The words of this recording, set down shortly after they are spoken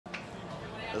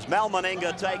As Mal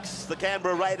Meninga takes the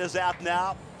Canberra Raiders out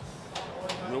now.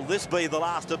 Will this be the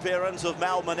last appearance of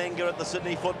Mal Meninga at the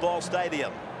Sydney Football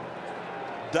Stadium?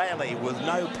 Daly with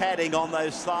no padding on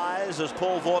those thighs, as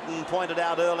Paul Vaughton pointed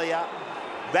out earlier.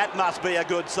 That must be a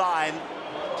good sign.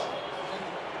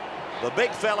 The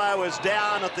big fellow is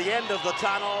down at the end of the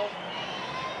tunnel.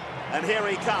 And here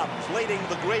he comes, leading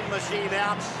the Green Machine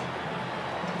out.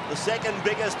 The second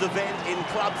biggest event in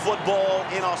club football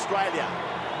in Australia.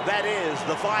 That is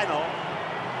the final.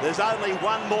 There's only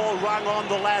one more rung on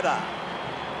the ladder.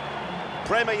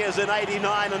 Premiers in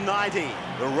 89 and 90.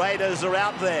 The Raiders are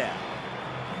out there.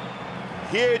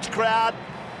 Huge crowd.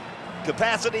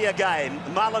 Capacity again.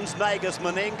 Mullins, Nagus,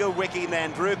 Meninga, Wiki,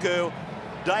 Nandruku,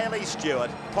 Daly, Stewart,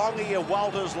 Pongia,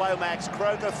 Walters, Lomax,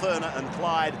 Croker, Furner and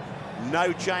Clyde.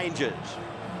 No changes.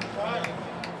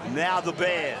 Now the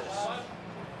Bears.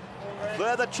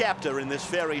 Further chapter in this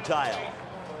fairy tale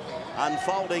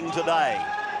unfolding today.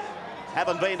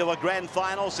 Haven't been to a grand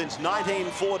final since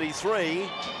 1943.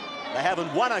 They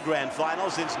haven't won a grand final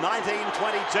since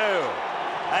 1922.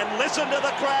 And listen to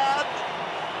the crowd.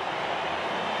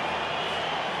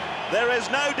 There is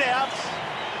no doubt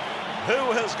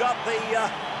who has got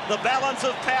the balance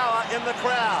of power in the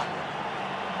crowd.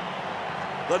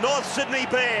 The North Sydney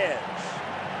Bears.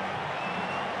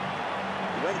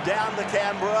 Went down to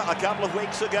Canberra a couple of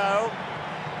weeks ago.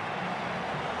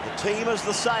 The team is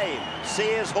the same.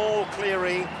 Sears, Hall,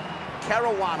 Cleary,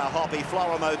 Caruana, Hoppy,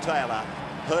 Florimo, Taylor,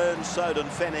 Hearn, Soden,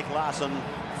 Fennick, Larson,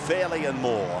 Fairley and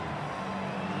Moore.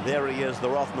 There he is, the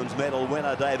Rothmans medal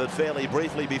winner, David Fairley,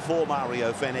 briefly before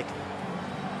Mario Fennick.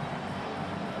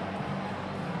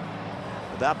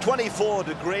 About 24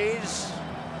 degrees.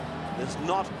 There's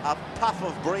not a puff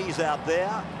of breeze out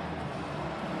there.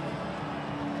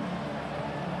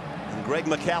 And Greg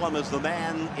McCallum is the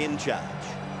man in charge.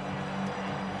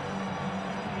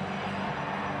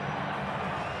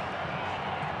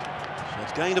 So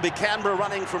it's going to be Canberra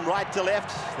running from right to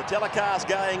left. The telecast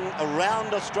going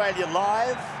around Australia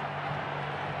live.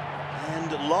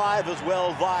 And live as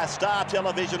well via Star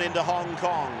Television into Hong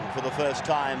Kong for the first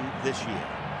time this year.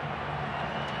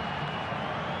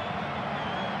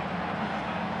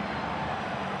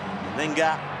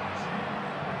 Meninga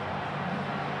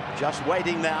just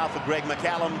waiting now for Greg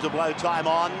McCallum to blow time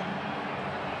on.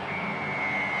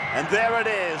 And there it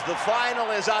is. The final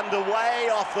is underway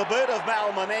off the boot of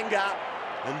Mal Meninga.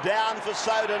 And down for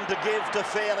Soden to give to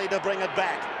Fairley to bring it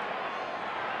back.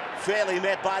 Fairley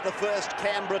met by the first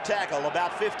Canberra tackle,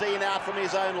 about 15 out from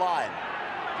his own line.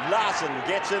 Larson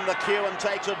gets in the queue and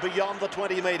takes it beyond the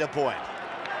 20-metre point.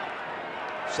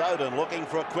 Soden looking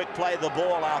for a quick play the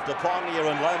ball after Pongia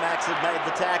and Lomax had made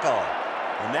the tackle.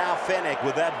 And now Fennick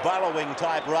with that burrowing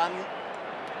type run.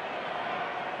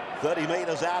 30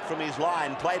 metres out from his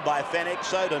line, played by Fennick.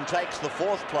 Soden takes the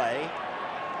fourth play.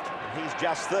 He's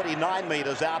just 39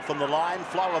 metres out from the line.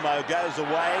 Florimo goes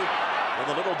away with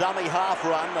a little dummy half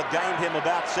run that gained him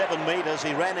about 7 metres.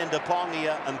 He ran into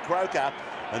Pongia and Croker.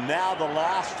 And now the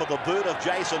last for the boot of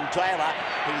Jason Taylor.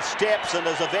 He steps and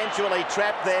is eventually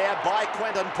trapped there by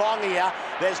Quentin Pongia.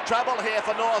 There's trouble here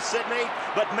for North Sydney,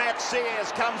 but Matt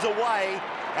Sears comes away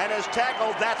and is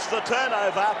tackled. That's the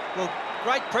turnover. Well,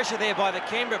 great pressure there by the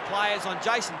Canberra players on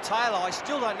Jason Taylor. I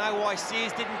still don't know why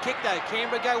Sears didn't kick though.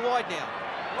 Canberra go wide now.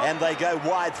 And they go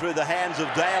wide through the hands of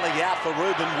Daly, out for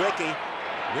Ruben Wiki.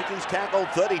 Wiki's tackled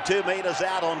 32 metres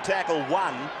out on tackle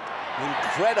 1.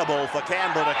 Incredible for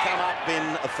Canberra to come up in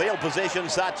a field position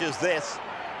such as this,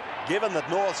 given that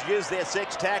North's used their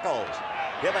 6 tackles.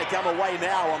 Here they come away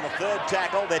now on the third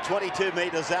tackle. They're 22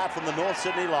 metres out from the North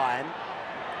Sydney line.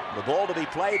 The ball to be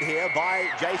played here by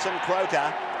Jason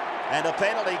Croker, and a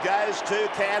penalty goes to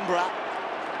Canberra.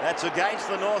 That's against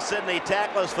the North Sydney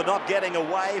tacklers for not getting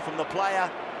away from the player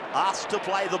asked to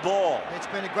play the ball. It's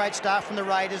been a great start from the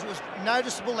Raiders. It was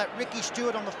noticeable that Ricky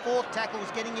Stewart on the 4th tackle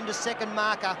was getting into second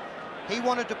marker. He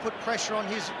wanted to put pressure on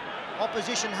his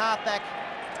opposition halfback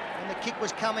when the kick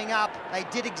was coming up. They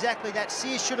did exactly that.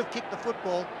 Sears should have kicked the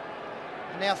football.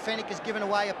 And now Fennick has given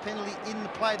away a penalty in the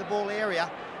play the ball area.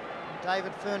 And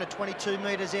David Furner 22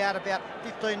 metres out, about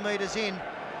 15 metres in.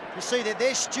 You see that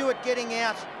there's Stewart getting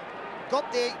out.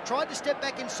 Got there, tried to step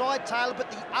back inside Taylor, but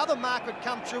the other marker had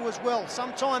come through as well.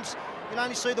 Sometimes you'll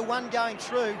only see the one going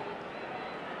through.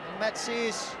 And Matt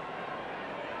Sears,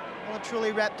 well and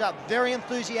truly wrapped up. Very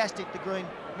enthusiastic, the Green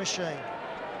Machine.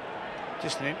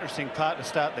 Just an interesting part to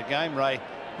start the game, Ray.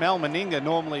 Mal Meninga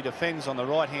normally defends on the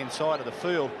right-hand side of the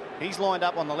field. He's lined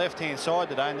up on the left-hand side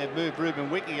today, and they've moved Ruben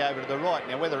Wiki over to the right.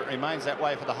 Now, whether it remains that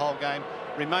way for the whole game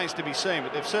remains to be seen,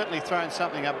 but they've certainly thrown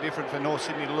something up different for North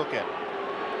Sydney to look at.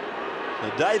 So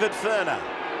David Furner,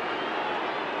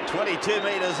 22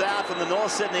 metres out from the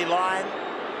North Sydney line,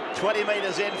 20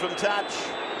 metres in from touch.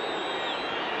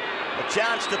 A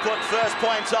chance to put first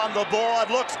points on the board.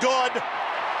 Looks good.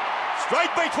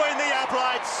 Straight between the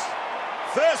uprights.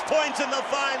 First points in the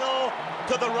final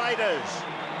to the Raiders.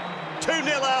 2-0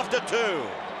 after 2.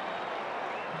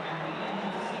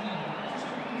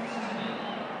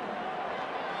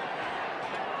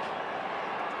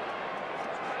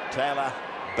 Taylor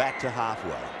back to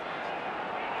halfway.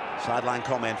 Sideline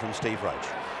comment from Steve Roach.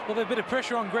 Well, there's a bit of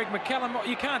pressure on Greg McCallum.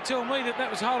 You can't tell me that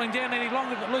was holding down any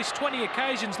longer than at least 20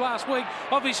 occasions last week.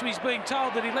 Obviously, he's being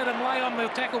told that he let him lay on the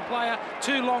tackle player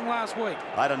too long last week.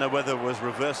 I don't know whether it was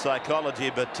reverse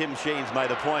psychology, but Tim Sheens made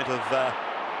a point of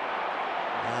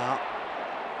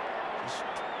just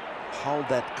hold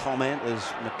that comment as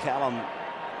McCallum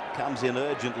comes in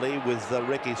urgently with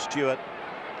Ricky Stewart,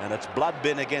 and it's blood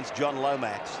bin against John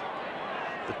Lomax.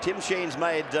 But Tim Sheens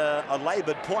made a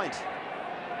laboured point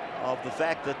of the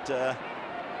fact that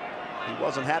he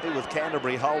wasn't happy with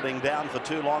Canterbury holding down for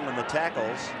too long in the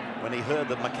tackles when he heard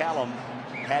that McCallum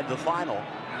had the final.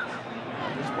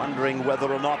 I'm just wondering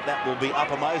whether or not that will be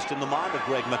uppermost in the mind of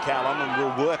Greg McCallum and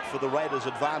will work for the Raiders'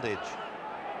 advantage.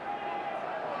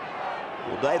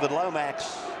 Well, David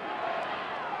Lomax,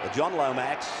 John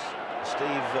Lomax,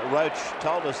 Steve Roach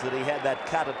told us that he had that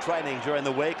cut at training during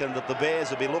the week and that the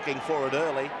Bears would be looking for it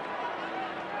early.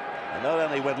 And not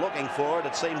only went looking for it,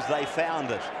 it seems they found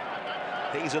it.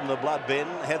 He's in the blood bin.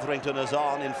 Hetherington is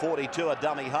on in 42, a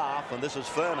dummy half, and this is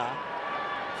Furner.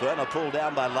 Furner pulled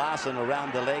down by Larson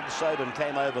around the legs. Soden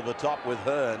came over the top with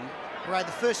Hearn. Ray,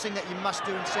 the first thing that you must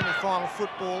do in semi-final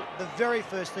football, the very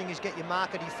first thing is get your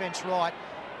marker defence right.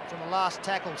 From the last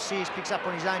tackle, Sears picks up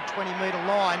on his own 20-metre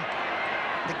line.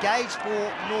 The gauge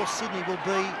for North Sydney will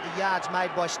be the yards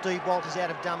made by Steve Walters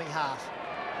out of dummy half.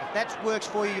 If that works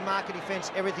for you, your marker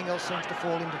defence, everything else seems to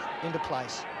fall into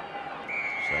place.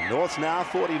 So North's now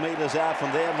 40 metres out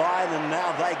from their line, and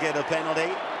now they get a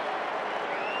penalty.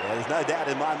 Yeah, there's no doubt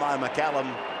in my mind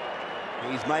McCallum,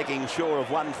 he's making sure of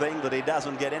one thing, that he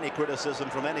doesn't get any criticism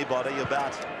from anybody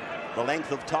about the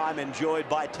length of time enjoyed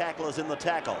by tacklers in the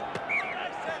tackle.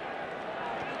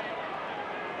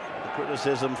 The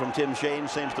criticism from Tim Sheen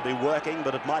seems to be working,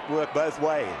 but it might work both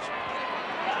ways.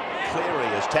 Cleary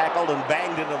is tackled and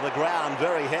banged into the ground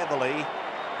very heavily.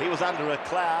 He was under a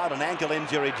cloud, an ankle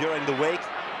injury during the week.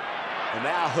 And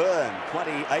now Hearn,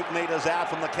 28 metres out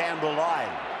from the Canberra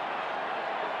line.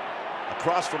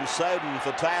 Across from Soden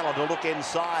for Taylor to look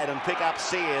inside and pick up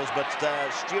Sears, but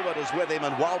Stewart is with him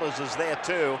and Walters is there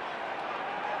too.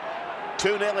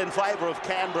 2-0 in favour of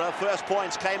Canberra. First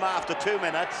points came after 2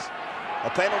 minutes. A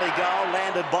penalty goal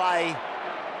landed by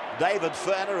David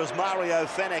Furner as Mario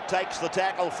Fenech takes the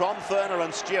tackle from Furner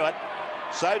and Stewart.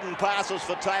 Soden passes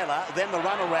for Taylor, then the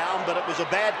run around, but it was a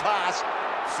bad pass.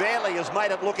 Fairley has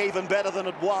made it look even better than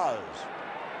it was.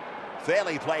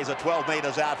 Fairley plays it 12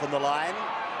 metres out from the line.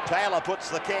 Taylor puts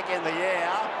the kick in the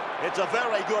air. It's a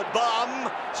very good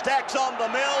bomb. Stacks on the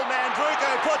mill.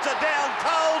 Mandruko puts it down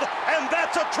cold, and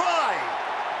that's a try.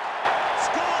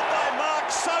 Scored by Mark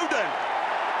Soden.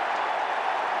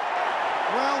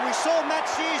 Well, we saw Matt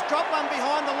Sears drop one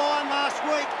behind the line last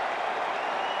week.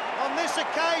 On this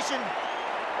occasion,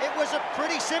 it was a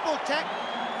pretty simple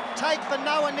take for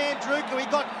Noah Nandruku. He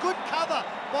got good cover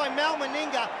by Mal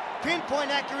Meninga. Pinpoint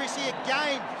accuracy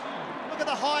again. Look at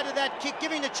the height of that kick,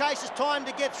 giving the chasers time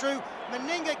to get through.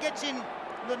 Meninga gets in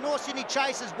the North Sydney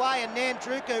chasers' way, and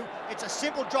Nandruku, it's a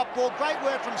simple drop ball. Great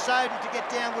work from Soden to get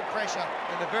downward pressure.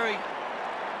 And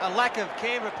a lack of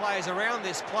Canberra players around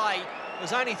this play. There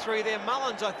was only 3 there.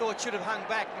 Mullins, I thought, should have hung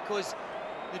back because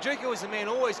Nandruku was the man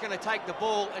always going to take the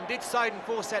ball, and did Soden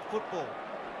force that football?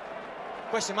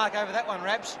 Question mark over that one,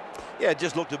 Rabs. Yeah, it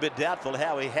just looked a bit doubtful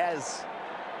how he has,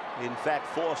 in fact,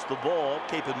 forced the ball.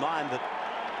 Keep in mind that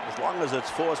as long as it's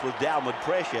forced with downward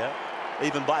pressure,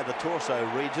 even by the torso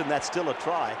region, that's still a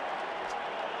try.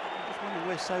 I'm just wondering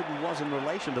where Soden was in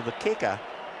relation to the kicker.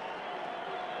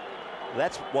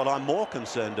 That's what I'm more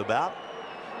concerned about.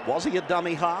 Was he a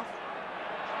dummy half?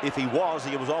 If he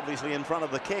was obviously in front of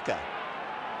the kicker.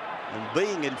 And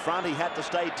being in front, he had to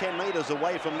stay 10 metres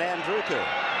away from Nandruku.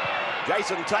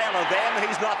 Jason Taylor then,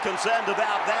 he's not concerned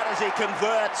about that as he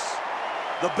converts.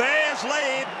 The Bears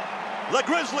lead. The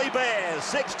Grizzly Bears,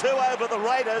 6-2 over the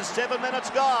Raiders, 7 minutes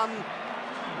gone.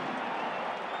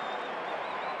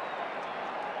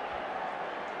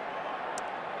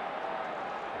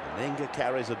 Meninga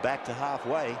carries it back to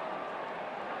halfway.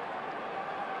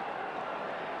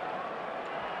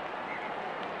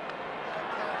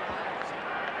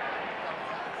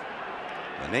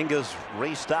 Meninga's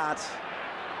restart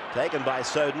taken by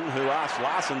Soden, who asked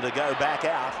Larson to go back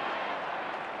out.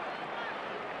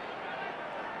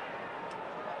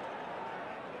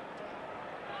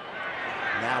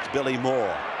 Billy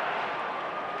Moore.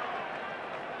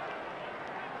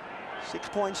 6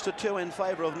 points to 2 in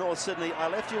favour of North Sydney. I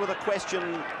left you with a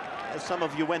question as some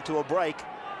of you went to a break.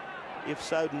 If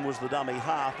Soden was the dummy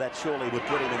half, that surely would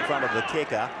put him in front of the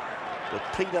kicker. But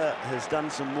Peter has done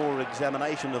some more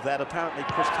examination of that. Apparently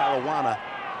Chris Caruana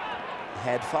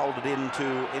had folded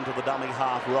into the dummy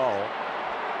half role.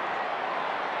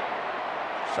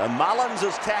 So Mullins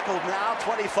is tackled now,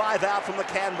 25 out from the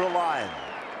Canberra line.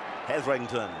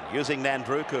 Hetherington using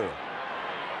Nandruku.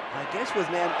 I guess with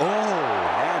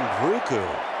Nandruku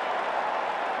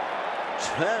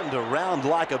turned around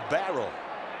like a barrel.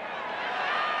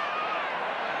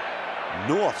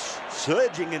 Norths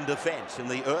surging in defence in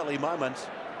the early moments.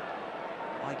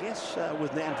 I guess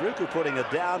with Nandruku putting it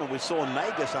down, and we saw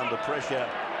Nagus under pressure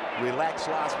relax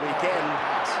last weekend,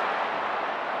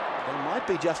 there might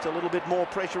be just a little bit more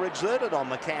pressure exerted on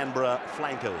the Canberra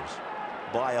flankers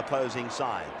by opposing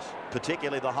sides,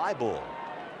 particularly the high ball.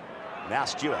 Now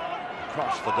Stewart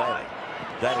across for Daly.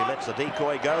 Daly lets the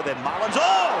decoy go, then Mullins.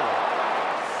 Oh!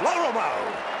 Florimo!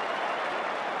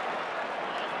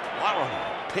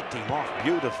 Picked him off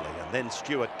beautifully, and then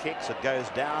Stewart kicks. It goes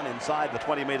down inside the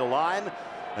 20-metre line,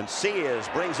 and Sears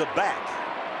brings it back.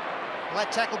 Well,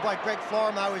 that tackle by Greg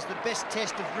Florimo is the best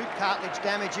test of rib cartilage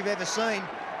damage you've ever seen.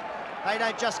 They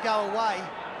don't just go away.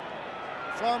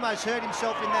 Florimo's hurt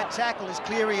himself in that tackle as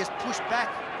Cleary is pushed back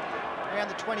around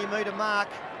the 20-metre mark,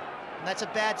 and that's a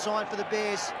bad sign for the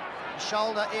Bears. The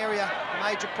shoulder area, a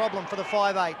major problem for the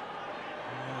 5'8".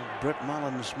 Brett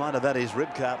Mullins might have had his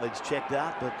rib cartilage checked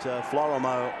out, but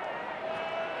Florimo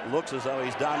looks as though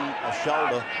he's done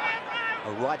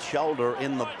a right shoulder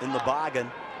in the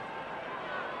bargain.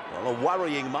 Well, a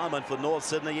worrying moment for North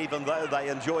Sydney, even though they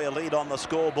enjoy a lead on the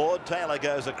scoreboard. Taylor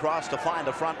goes across to find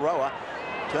a front rower,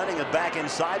 turning it back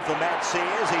inside for Matt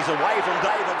Sears. He's away from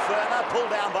David Furner,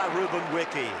 pulled down by Ruben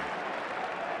Wiki.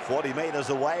 40 metres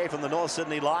away from the North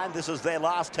Sydney line. This is their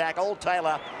last tackle.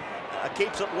 Taylor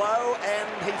keeps it low,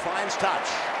 and he finds touch.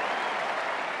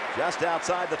 Just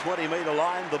outside the 20-metre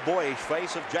line, the boyish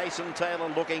face of Jason Taylor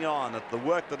looking on at the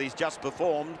work that he's just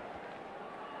performed.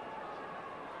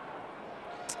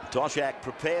 Toshak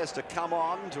prepares to come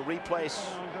on to replace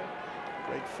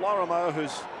Greg Florimo,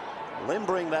 who's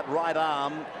limbering that right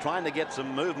arm, trying to get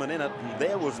some movement in it. And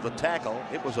there was the tackle.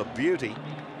 It was a beauty.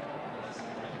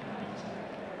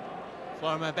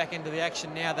 Florimo back into the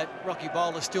action now. That Rocky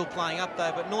Bowler's still playing up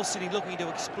though, but North Sydney looking to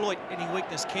exploit any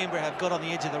weakness Canberra have got on the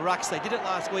edge of the rucks. They did it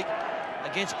last week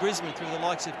against Brisbane through the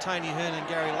likes of Tony Hearn and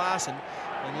Gary Larson,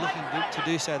 and looking to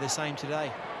do so the same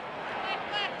today.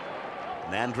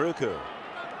 Nandruku.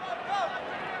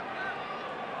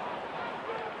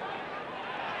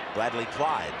 Bradley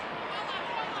Clyde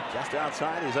just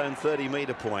outside his own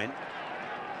 30-metre point.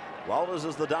 Walters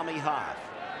is the dummy half.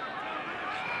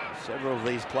 Several of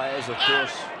these players, of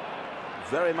course,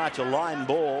 very much a line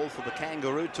ball for the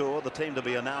Kangaroo Tour, the team to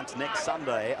be announced next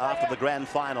Sunday after the grand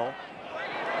final.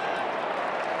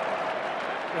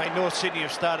 Right, North Sydney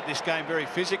have started this game very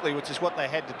physically, which is what they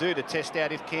had to do to test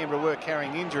out if Canberra were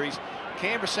carrying injuries.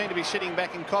 Canberra seem to be sitting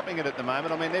back and copping it at the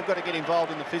moment. I mean, they've got to get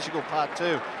involved in the physical part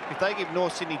too. If they give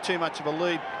North Sydney too much of a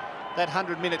lead, that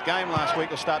 100-minute game last week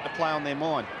will start to play on their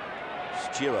mind.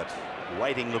 Stewart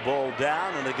weighting the ball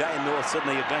down, and again North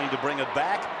Sydney are going to bring it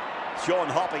back. Sean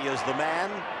Hoppy is the man,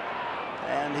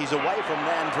 and he's away from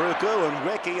Nandruku, and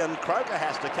Wiki and Croker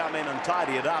has to come in and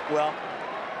tidy it up. Well,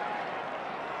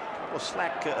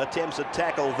 slack attempts at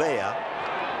tackle there.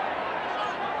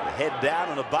 The head down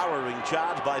and a burrowing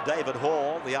charge by David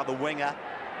Hall, the other winger.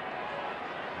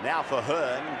 Now for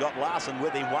Hearn, got Larson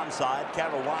with him one side,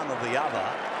 Caruana the other.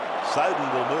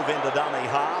 Soden will move into dummy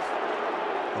half.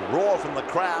 A roar from the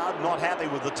crowd, not happy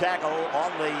with the tackle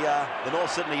on the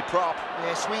North Sydney prop.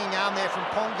 Yeah, swinging arm there from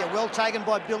Ponga. Well taken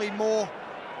by Billy Moore.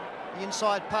 The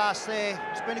inside pass there.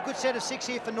 It's been a good set of 6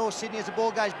 here for North Sydney as the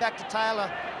ball goes back to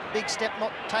Taylor. Big step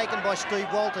not taken by Steve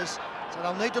Walters. So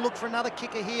they'll need to look for another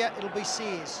kicker here. It'll be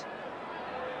Sears.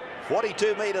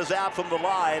 42 metres out from the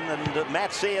line, and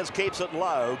Matt Sears keeps it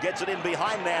low, gets it in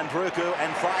behind Nandruku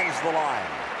and finds the line.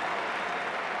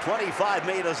 25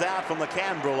 metres out from the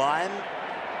Canberra line.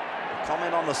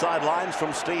 Comment on the sidelines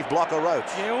from Steve Blocker-Roach.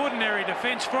 Yeah, ordinary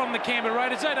defence from the Canberra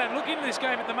Raiders. They don't look into this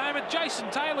game at the moment. Jason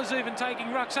Taylor's even taking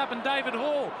rucks up, and David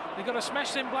Hall. They've got to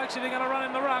smash them blokes if they're going to run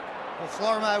in the ruck. Well,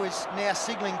 Florimo is now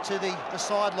signalling to the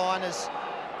sideline as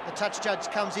the touch judge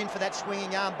comes in for that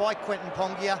swinging arm by Quentin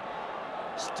Pongia.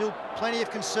 Still plenty of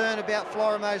concern about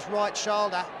Florimo's right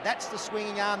shoulder. That's the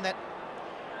swinging arm that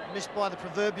missed by the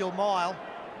proverbial mile.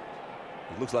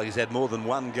 It looks like he's had more than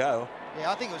one go.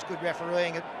 Yeah, I think it was good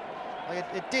refereeing.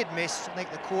 It did miss. I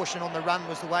think the caution on the run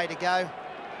was the way to go.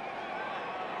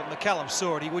 But McCallum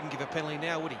saw it. He wouldn't give a penalty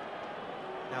now, would he?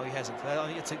 No, he hasn't. I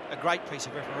think it's a great piece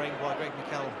of refereeing by Greg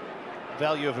McCallum.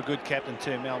 Value of a good captain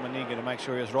too, Mal Meninga, to make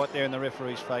sure he was right there in the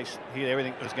referee's face, heard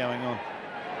everything that was going on.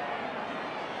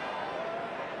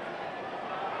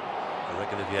 I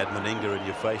reckon if you had Meninga in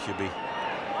your face, you'd be a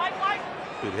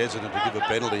bit hesitant to give a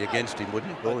penalty against him,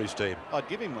 wouldn't you? Or his team. I'd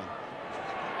give him one.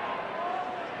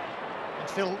 And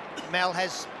Phil, Mal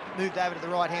has moved over to the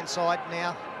right-hand side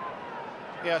now.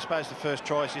 Yeah, I suppose the first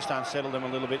tries just unsettled them a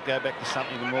little bit, go back to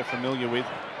something they're more familiar with.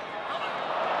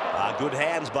 Good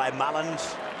hands by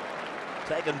Mullins.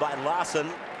 Taken by Larson.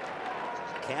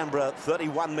 Canberra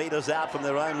 31 metres out from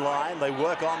their own line. They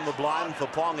work on the blind for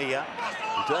Pongia.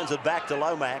 He turns it back to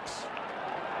Lomax.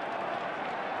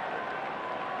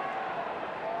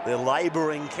 They're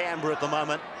labouring Canberra at the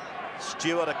moment.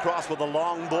 Stewart across with a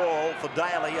long ball for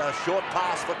Daly. A short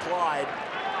pass for Clyde.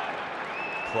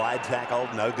 Clyde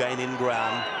tackled, no gain in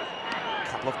ground. A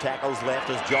couple of tackles left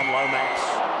as John Lomax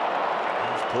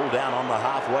is pulled down on the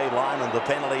halfway line, and the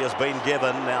penalty has been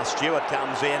given. Now Stewart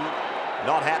comes in,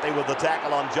 not happy with the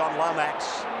tackle on John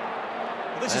Lomax.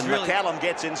 Well, this and is really, McCallum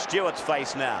gets in Stewart's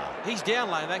face now. He's down,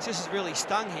 Lomax. This has really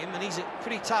stung him, and he's a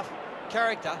pretty tough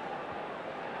character.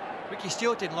 Ricky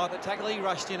Stewart didn't like the tackle. He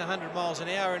rushed in 100 miles an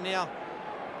hour, and now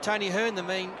Tony Hearn, the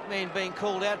man being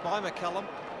called out by McCallum.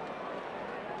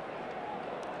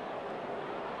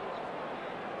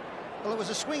 Well, it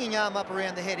was a swinging arm up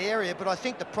around the head area, but I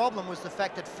think the problem was the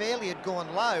fact that Fairley had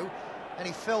gone low and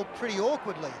he fell pretty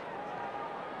awkwardly.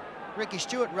 Ricky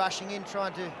Stewart rushing in,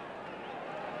 trying to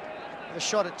have a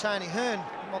shot at Tony Hearn,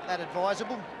 not that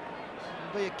advisable.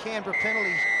 It'll be a Canberra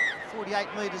penalty, 48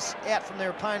 metres out from their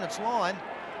opponent's line.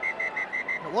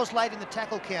 And it was late in the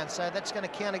tackle count, so that's going to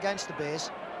count against the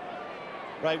Bears.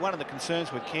 Ray, one of the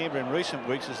concerns with Canberra in recent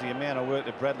weeks is the amount of work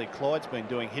that Bradley Clyde's been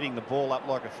doing, hitting the ball up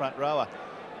like a front rower.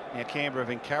 Now Canberra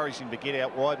have encouraged him to get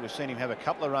out wide. We've seen him have a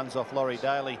couple of runs off Laurie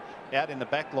Daly out in the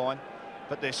back line,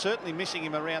 but they're certainly missing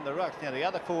him around the ruck. Now the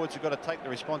other forwards have got to take the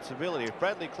responsibility. If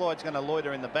Bradley Clyde's going to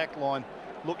loiter in the back line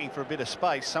looking for a bit of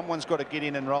space, someone's got to get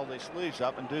in and roll their sleeves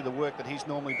up and do the work that he's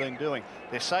normally been doing.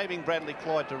 They're saving Bradley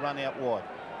Clyde to run out wide.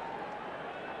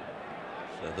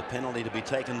 So the penalty to be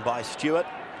taken by Stewart,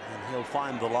 and he'll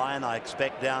find the line, I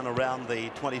expect, down around the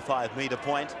 25-metre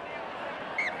point.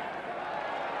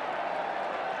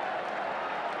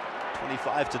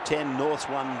 25-10, Norths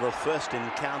won the first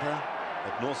encounter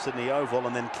at North Sydney Oval,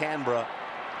 and then Canberra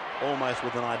almost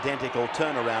with an identical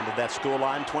turnaround of that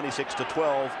scoreline,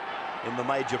 26-12 in the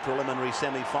major preliminary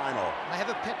semi-final. They have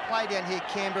a pet play down here,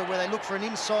 Canberra, where they look for an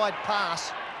inside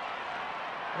pass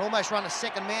and almost run a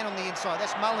second man on the inside.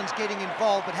 That's Mullins getting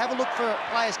involved, but have a look for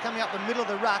players coming up the middle of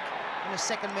the ruck in a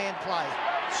second man play.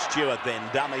 Stewart then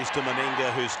dummies to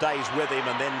Meninga, who stays with him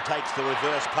and then takes the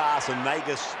reverse pass, and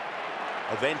Nagus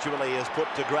eventually is put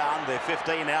to ground. They're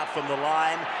 15 out from the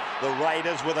line. The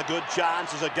Raiders with a good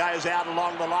chance as it goes out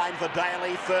along the line for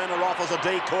Daly. Furner offers a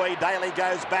decoy. Daly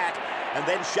goes back and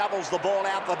then shovels the ball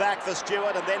out the back for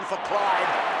Stewart and then for Clyde.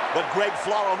 But Greg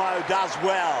Florimo does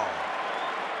well.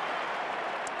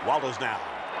 Walters now.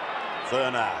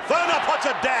 Furner puts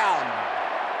it down.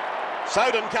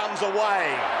 Soden comes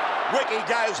away. Wiki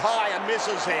goes high and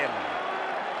misses him.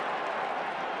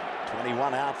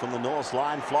 21 out from the North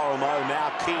line. Florimo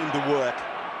now keen to work.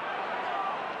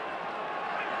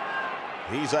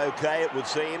 He's okay, it would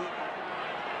seem.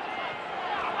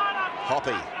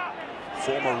 Hoppy,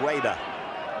 former Raider,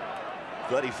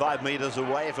 35 metres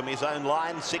away from his own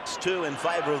line. 6-2 in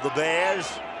favour of the Bears.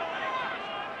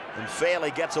 And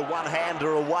Fairley gets a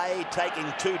one-hander away, taking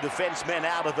two defencemen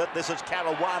out of it. This is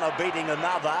Caruana beating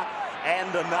another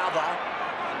and another.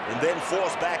 And then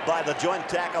forced back by the joint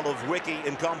tackle of Wiki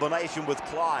in combination with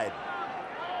Clyde.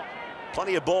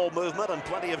 Plenty of ball movement and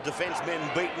plenty of defence men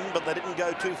beaten, but they didn't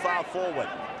go too far forward.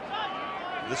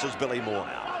 This is Billy Moore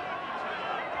now.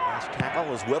 Last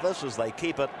tackle is with us as they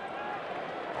keep it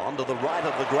onto the right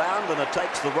of the ground, and it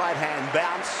takes the right-hand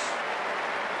bounce.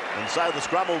 And so the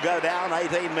scrum will go down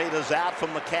 18 metres out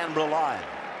from the Canberra line.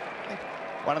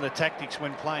 One of the tactics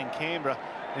when playing Canberra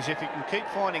is if you can keep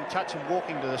finding touch and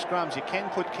walking to the scrums, you can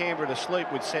put Canberra to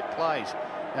sleep with set plays.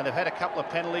 Now they've had a couple of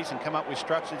penalties and come up with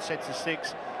structured sets of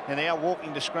 6, and now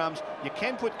walking to scrums, you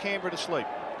can put Canberra to sleep.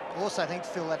 I also think,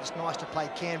 Phil, that it's nice to play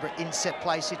Canberra in set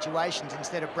play situations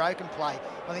instead of broken play.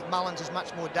 I think Mullins is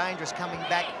much more dangerous coming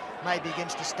back maybe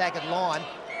against a staggered line.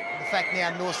 And the fact now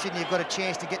North Sydney have got a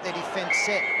chance to get their defence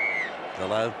set.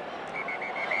 Hello.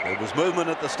 There was movement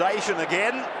at the station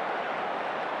again.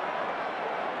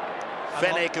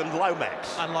 Fennick and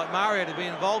Lomax. Unlike Mario to be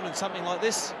involved in something like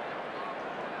this.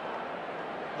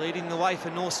 Leading the way for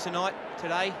North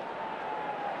today.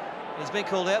 He's been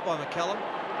called out by McCallum.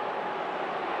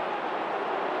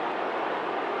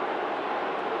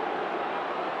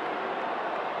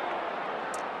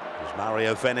 Does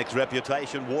Mario Fennick's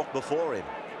reputation walk before him?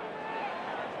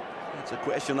 It's a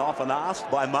question often asked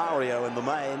by Mario in the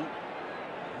main.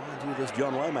 Mind you, this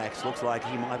John Lomax looks like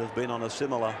he might have been on a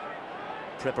similar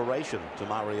preparation to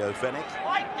Mario Fennick.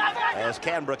 As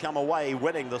Canberra come away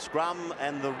winning the scrum,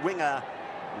 and the winger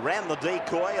ran the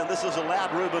decoy, and this has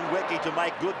allowed Ruben Wiki to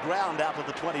make good ground out to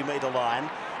the 20-metre line.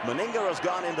 Meninga has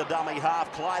gone into dummy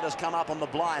half. Clyde has come up on the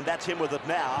blind. That's him with it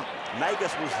now.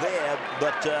 Nagus was there,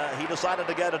 but he decided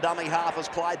to go to dummy half as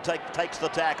Clyde takes the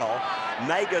tackle.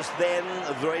 Nagus then,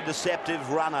 a very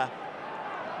deceptive runner.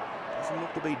 Doesn't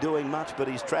look to be doing much, but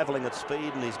he's travelling at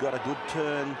speed, and he's got a good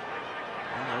turn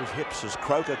on those hips as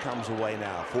Croker comes away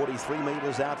now. 43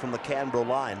 metres out from the Canberra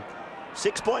line.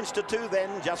 6 points to 2 then,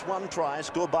 just one try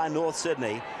scored by North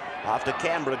Sydney after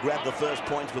Canberra grabbed the first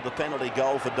points with the penalty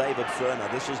goal for David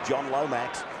Furner. This is John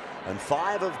Lomax, and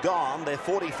 5 have gone. They're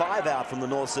 45 out from the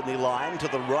North Sydney line to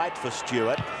the right for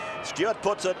Stewart. Stewart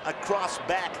puts it across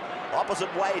back, opposite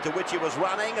way to which he was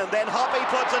running, and then Hoppy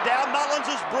puts it down. Mullins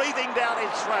is breathing down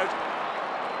his throat.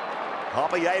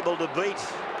 Hoppy able to beat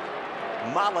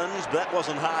Mullins, but that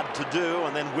wasn't hard to do,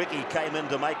 and then Wiki came in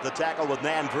to make the tackle with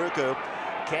Nandruku.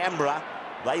 Canberra,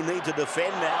 they need to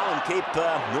defend now and keep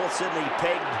North Sydney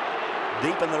pegged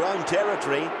deep in their own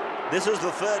territory. This is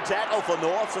the third tackle for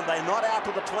North, and they're not out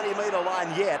to the 20-metre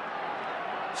line yet.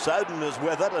 Soden is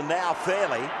with it, and now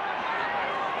Fairley.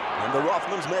 And the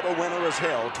Rothmans medal winner is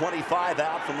held. 25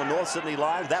 out from the North Sydney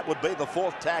line. That would be the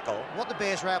fourth tackle. What the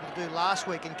Bears were able to do last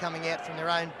week in coming out from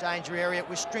their own danger area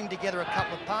was string together a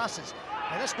couple of passes.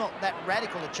 Now, that's not that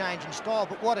radical a change in style,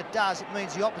 but what it does, it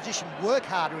means the opposition work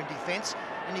harder in defence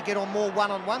and you get on more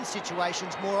one-on-one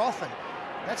situations more often.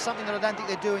 That's something that I don't think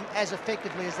they're doing as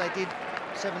effectively as they did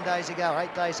 7 days ago,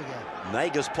 8 days ago.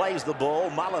 Nagus plays the ball.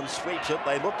 Mullins sweeps it.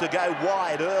 They look to go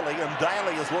wide early, and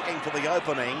Daly is looking for the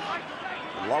opening.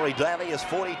 Laurie Daly is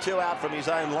 42 out from his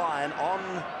own line on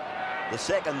the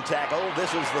second tackle. This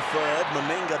is the third.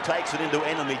 Meninga takes it into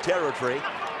enemy territory.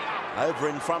 Over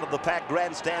in front of the packed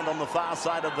grandstand on the far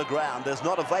side of the ground. There's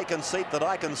not a vacant seat that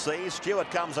I can see. Stewart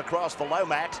comes across for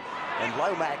Lomax, and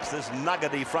Lomax, this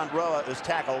nuggety front rower, is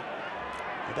tackled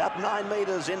about 9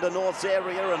 metres into North's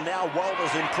area, and now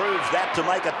Walters improves that to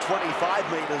make it 25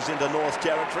 metres into North's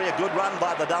territory. A good run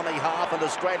by the dummy half and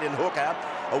Australian hooker.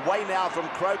 Away now from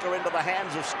Croker into the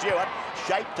hands of Stewart.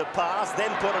 Shape to pass,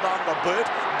 then put it on the boot.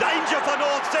 Danger for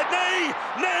North Sydney!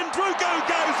 Nandruku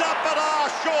goes up, but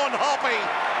Sean Hoppy.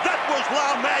 That was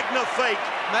La Magnifique.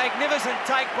 Magnificent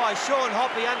take by Sean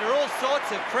Hoppy under all sorts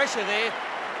of pressure there,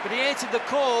 but he answered the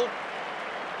call.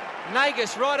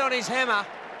 Nagus right on his hammer.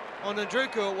 On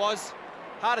Nandruku it was.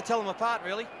 Hard to tell them apart,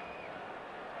 really.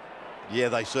 Yeah,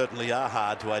 they certainly are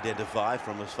hard to identify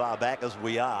from as far back as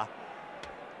we are.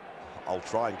 I'll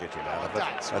try and get you out of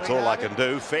it. That's all I can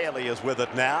do. Fairley is with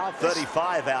it now.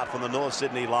 35 out from the North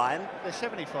Sydney line. They're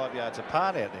 75 yards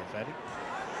apart out there, Fatty.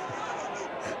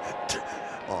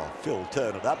 Oh, Phil,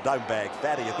 turn it up. Don't bag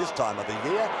Fatty at this time of the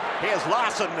year. Here's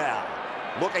Larson now.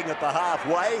 Looking at the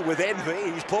halfway with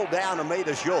envy. He's pulled down a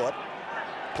metre short.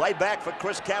 Played back for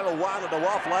Chris Caruana to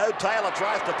offload. Taylor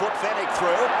tries to put Fennick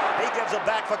through. He gives it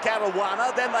back for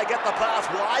Caruana. Then they get the pass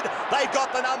wide. They've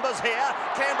got the numbers here.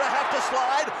 Canberra have to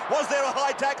slide. Was there a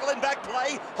high tackle in back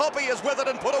play? Hoppy is with it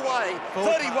and put away.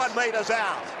 Forward 31 metres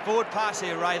out. Forward pass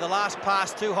here, Ray. The last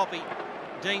pass to Hoppy.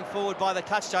 Deemed forward by the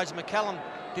touch judge. McCallum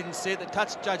didn't see it. The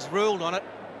touch judge ruled on it.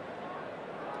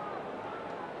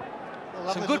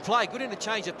 Some good play, good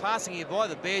interchange of passing here by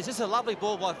the Bears. This is a lovely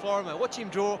ball by Florimo. Watch him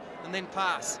draw and then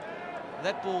pass.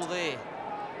 That ball there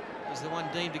is the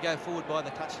one deemed to go forward by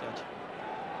the touch judge.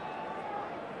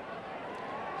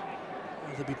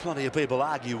 Well, there'll be plenty of people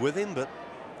argue with him, but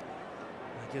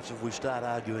I guess if we start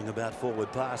arguing about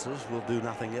forward passes, we'll do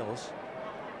nothing else.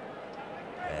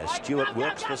 As Stewart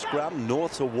works the scrum,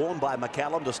 Norths are warned by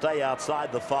McCallum to stay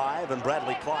outside the 5, and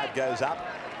Bradley Clyde goes up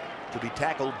to be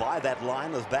tackled by that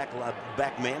line of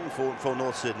back men for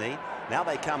North Sydney. Now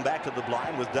they come back to the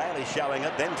blind with Daly showing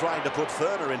it, then trying to put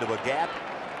Furner into a gap.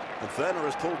 And Furner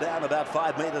is pulled down about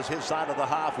 5 metres his side of the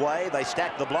halfway. They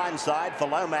stack the blind side for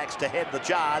Lomax to head the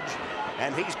charge,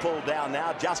 and he's pulled down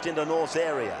now just into North's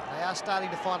area. They are starting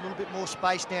to find a little bit more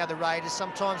space now, the Raiders.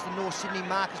 Sometimes the North Sydney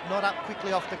mark is not up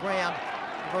quickly off the ground.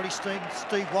 We've already seen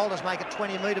Steve Walters make a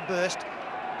 20-metre burst.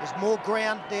 There's more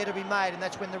ground there to be made, and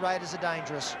that's when the Raiders are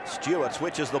dangerous. Stewart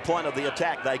switches the point of the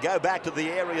attack. They go back to the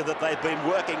area that they've been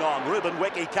working on. Ruben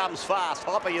Wiki comes fast.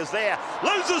 Hoppy is there,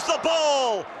 loses the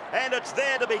ball, and it's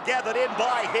there to be gathered in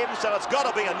by him, so it's got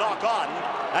to be a knock-on,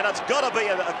 and it's got to be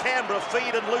a Canberra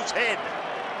feed and loose head.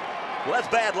 Well, that's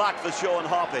bad luck for Sean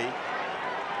Hoppy,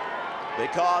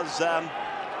 because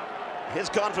his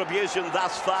contribution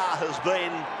thus far has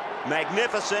been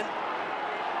magnificent.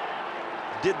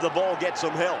 Did the ball get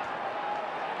some help?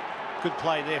 Good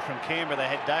play there from Canberra. They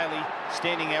had Daly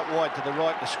standing out wide to the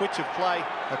right. The switch of play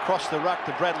across the ruck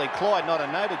to Bradley Clyde, not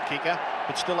a noted kicker,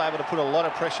 but still able to put a lot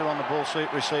of pressure on the ball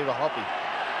receiver Hoppy.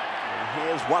 And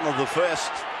here's one of the first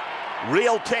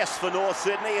real tests for North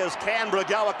Sydney as Canberra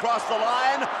go across the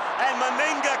line, and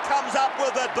Meninga comes up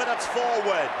with it, but it's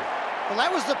forward. Well, that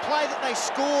was the play that they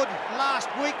scored last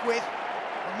week with.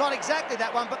 Well, not exactly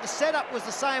that one, but the setup was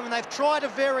the same, and they've tried a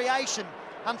variation.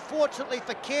 Unfortunately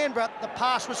for Canberra, the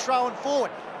pass was thrown forward.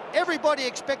 Everybody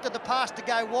expected the pass to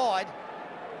go wide,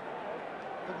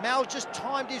 but Mal just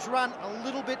timed his run a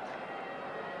little bit.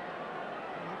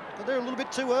 They're a little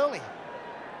bit too early.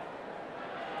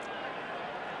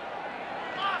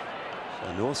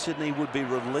 So North Sydney would be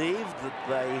relieved that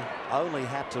they only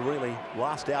had to really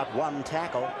last out one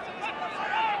tackle.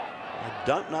 I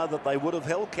don't know that they would have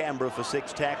held Canberra for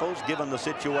 6 tackles, given the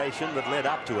situation that led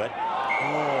up to it.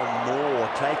 Oh, Moore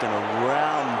taken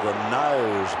around the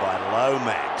nose by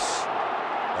Lomax.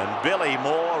 And Billy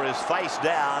Moore is face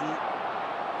down.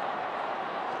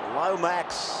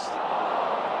 Lomax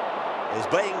is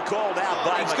being called out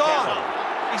by He's McCallum.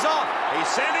 gone. He's off. He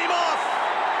sent him off.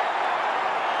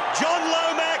 John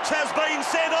Lomax has been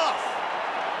sent off.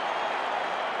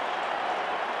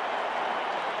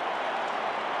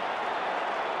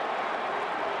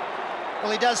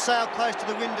 Well, he does sail close to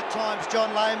the wind at times,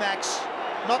 John Lomax.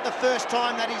 Not the first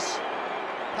time that he's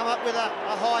come up with a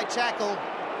high tackle.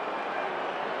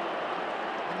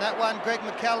 And that one, Greg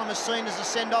McCallum is seen as a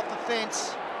send-off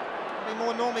offence. He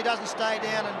more normally doesn't stay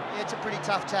down, and yeah, it's a pretty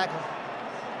tough tackle.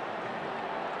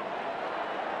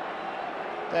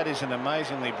 That is an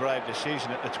amazingly brave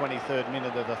decision at the 23rd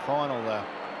minute of the final, though.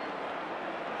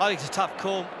 I think it's a tough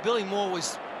call. Billy Moore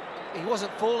he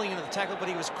wasn't falling into the tackle, but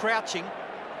he was crouching.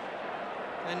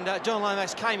 And John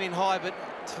Lomax came in high, but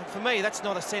for me, that's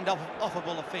not a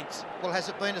send-offable offence. Well, has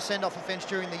it been a send-off offence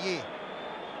during the year?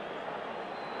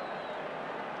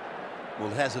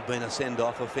 Well, has it been a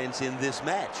send-off offence in this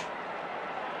match?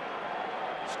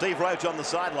 Steve Roach on the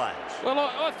sidelines. Well,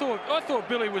 I thought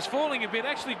Billy was falling a bit.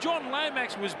 Actually, John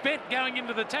Lomax was bent going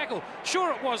into the tackle.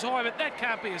 Sure, it was high, but that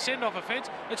can't be a send-off offence.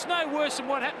 It's no worse than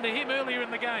what happened to him earlier in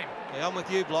the game. Yeah, I'm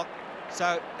with you, Block.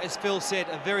 So, as Phil said,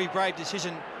 a very brave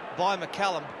decision by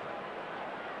McCallum.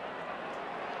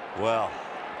 Well,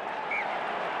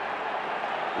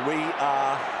 we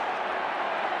are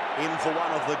in for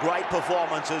one of the great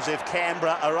performances if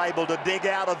Canberra are able to dig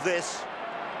out of this.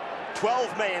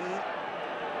 12 men.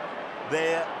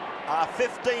 There are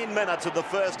 15 minutes of the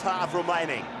first half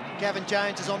remaining. Gavin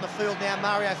Jones is on the field now.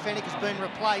 Mario Fennick has been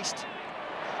replaced.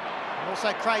 And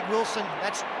also Craig Wilson.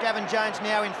 That's Gavin Jones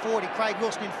now in 40. Craig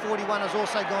Wilson in 41 has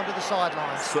also gone to the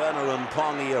sidelines. Ferner and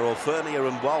Pongia, or Fernier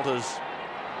and Walters,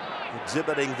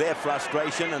 exhibiting their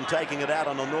frustration and taking it out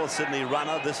on a North Sydney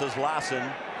runner. This is Larson.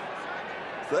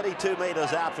 32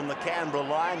 metres out from the Canberra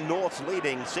line. North's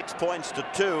leading 6 points to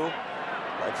 2.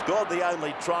 They've scored the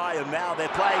only try, and now they're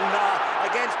playing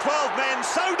against 12 men.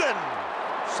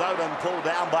 Soden pulled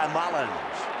down by Mullins.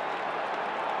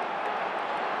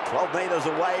 12 metres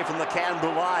away from the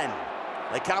Canberra line.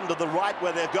 They come to the right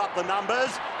where they've got the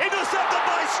numbers. Intercepted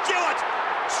by Stewart.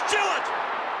 Stewart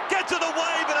gets it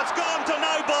away, but it's gone to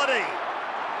nobody.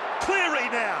 Cleary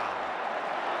now.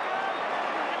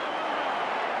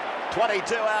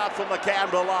 22 out from the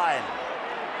Canberra line.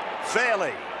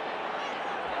 Fairley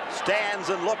stands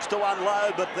and looks to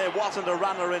unload, but there wasn't a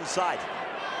runner in sight.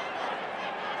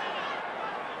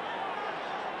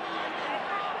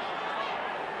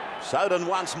 Soden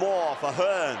once more for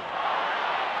Hearn.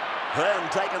 Hearn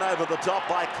taken over the top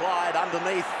by Clyde.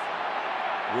 Underneath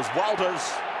was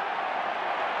Walters.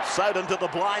 Soden to the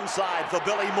blind side for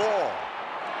Billy Moore.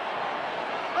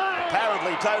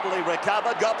 Apparently totally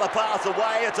recovered, got the pass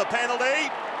away. It's a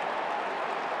penalty.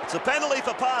 It's a penalty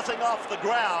for passing off the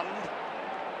ground.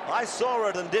 I saw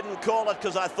it and didn't call it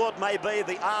because I thought maybe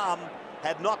the arm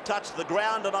had not touched the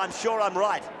ground, and I'm sure I'm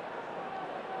right.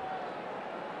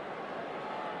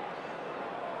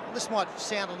 This might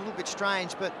sound a little bit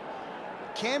strange, but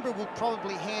Canberra will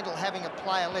probably handle having a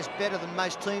player less better than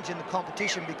most teams in the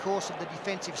competition because of the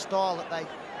defensive style that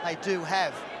they do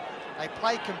have. They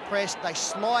play compressed, they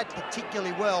slide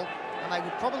particularly well, and they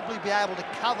would probably be able to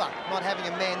cover not having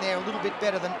a man there a little bit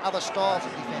better than other styles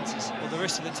of defences. Well, the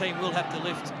rest of the team will have to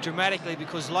lift dramatically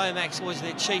because Lomax was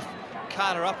their chief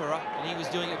carter-upper, and he was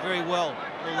doing it very well,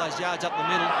 all those yards up the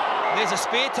middle. And there's a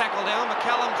spear tackle now.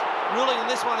 McCallum's ruling on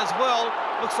this one as well.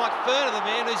 Looks like Ferner, the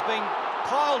man who's been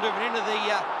pile driven into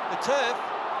the turf.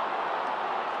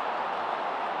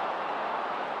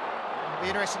 It'll be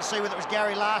interesting to see whether it was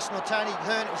Gary Larson or Tony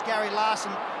Hearn. It was Gary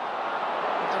Larson.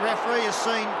 The referee has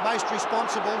seen most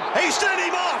responsible. He sent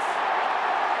him off.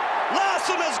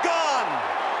 Larson is gone.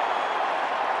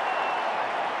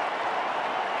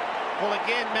 Well,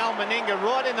 again, Mal Meninga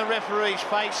right in the referee's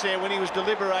face there when he was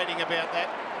deliberating about that.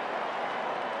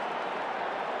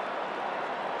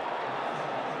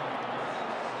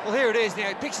 Well, here it is now.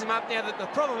 He picks him up now. The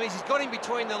problem is he's got him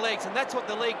between the legs, and that's what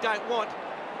the league don't want.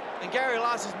 And Gary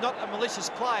Larson's not a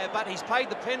malicious player, but he's paid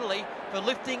the penalty for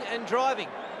lifting and driving.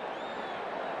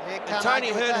 Yeah, and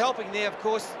Tony Hearn helping there, of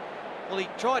course. Well, he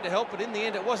tried to help, but in the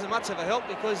end it wasn't much of a help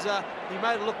because he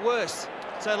made it look worse.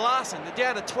 So Larson, they're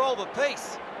down to 12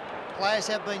 apiece. Players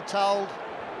have been told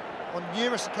on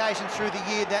numerous occasions through the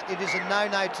year that it is a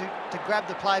no-no to grab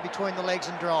the play between the legs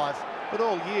and drive. But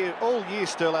all year,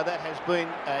 Sterlo, that has been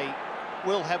a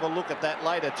we'll have a look at that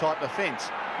later type offence.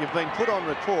 You've been put on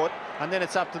report, and then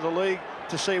it's up to the league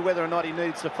to see whether or not he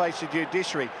needs to face the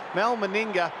judiciary. Mal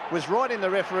Meninga was right in the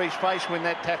referee's face when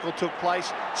that tackle took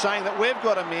place, saying that we've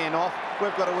got a man off,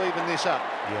 we've got to even this up.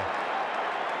 Yeah.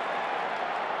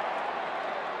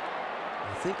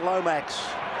 I think Lomax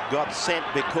got sent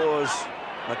because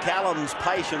McCallum's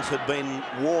patience had been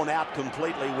worn out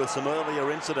completely with some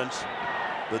earlier incidents.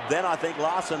 But then I think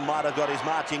Larson might have got his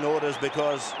marching orders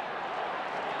because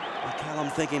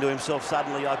McCallum thinking to himself,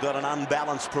 suddenly I've got an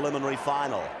unbalanced preliminary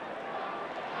final.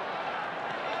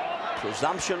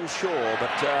 Presumption, sure, but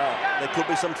there could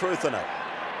be some truth in it.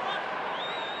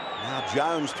 Now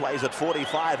Jones plays at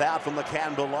 45 out from the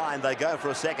Canberra line. They go for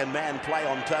a second man play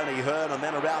on Tony Hearn, and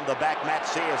then around the back, Matt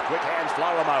Sears. Quick hands,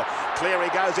 Florimo. Cleary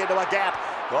goes into a gap.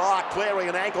 Oh, Cleary,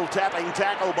 an ankle-tapping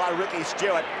tackle by Ricky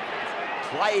Stewart.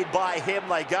 Played by him.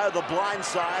 They go the blind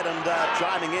side, and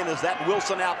chiming in is that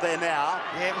Wilson out there now.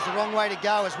 Yeah, it was the wrong way to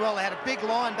go as well. They had a big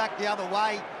line back the other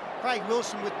way. Craig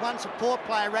Wilson with one support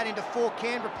player ran into 4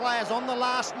 Canberra players on the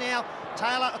last now.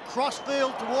 Taylor across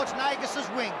field towards Nagus's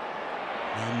wing.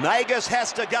 Now, Nagus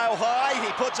has to go high.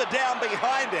 He puts it down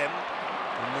behind him.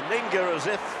 And Meninga, as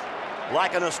if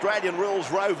like an Australian rules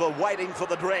rover, waiting for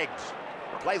the dregs.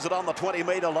 Plays it on the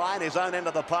 20-metre line, his own end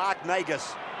of the park.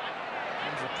 Nagus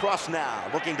comes across now,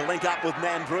 looking to link up with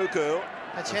Nandruku.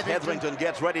 That's Hetherington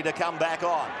gets ready to come back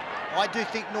on. I do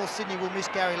think North Sydney will miss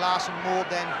Gary Larson more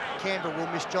than Canberra will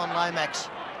miss John Lomax.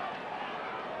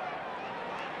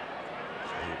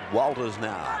 Walters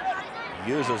now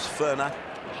uses Ferner.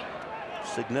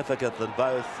 Significant that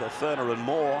both Ferner and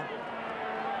Moore,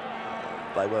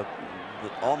 they were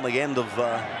on the end of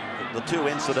the 2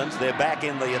 incidents. They're back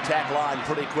in the attack line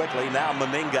pretty quickly. Now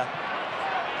Meninga,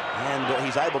 and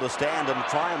he's able to stand and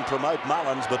try and promote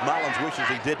Mullins, but Mullins wishes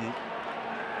he didn't.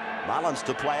 Mullins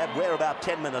to play it. We're about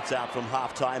 10 minutes out from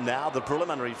half-time now. The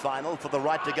preliminary final for the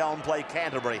right to go and play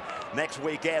Canterbury next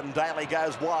weekend. Daly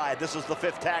goes wide. This is the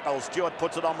 5th tackle. Stewart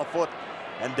puts it on the foot,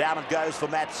 and down it goes for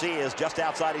Matt Sears, just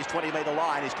outside his 20-metre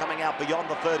line. He's coming out beyond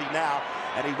the 30 now,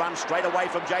 and he runs straight away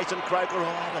from Jason Croker.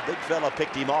 Oh, the big fella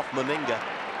picked him off, Meninga.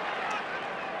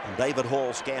 And David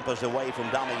Hall scampers away from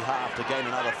dummy half to gain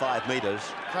another 5 metres.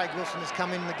 Craig Wilson has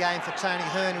come in the game for Tony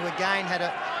Hearn, who again had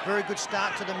a very good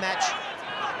start to the match.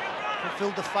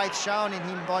 Fulfilled the faith shown in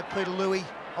him by Peter Louis,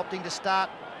 opting to start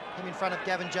him in front of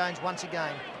Gavin Jones once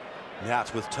again. Now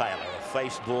it's with Taylor. A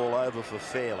face ball over for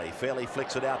Fairley. Fairley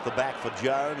flicks it out the back for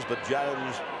Jones, but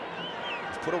Jones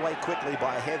is put away quickly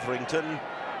by Hetherington.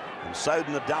 And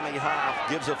Soden, the dummy half,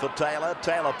 gives it for Taylor.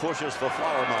 Taylor pushes for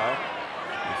Florimo.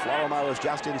 And Florimo is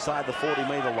just inside the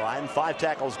 40-metre line. 5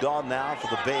 tackles gone now for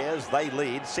the Bears. They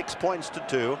lead 6 points to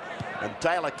 2. And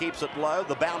Taylor keeps it low.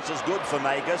 The bounce is good for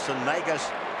Nagus, and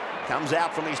Nagus comes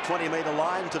out from his 20-metre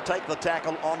line to take the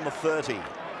tackle on the 30.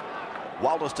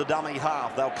 Walters to dummy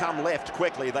half. They'll come left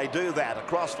quickly. They do that.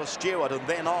 Across for Stewart, and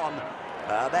then on.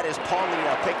 That is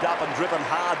Ponga, picked up and driven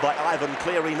hard by Ivan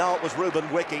Cleary. No, it was Ruben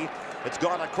Wiki. It's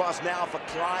gone across now for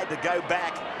Clyde to go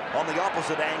back on the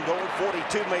opposite angle,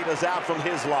 42 metres out from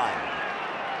his line.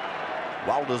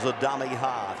 Walters a dummy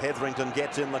half. Hetherington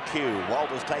gets in the queue.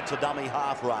 Walters takes a dummy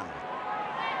half run.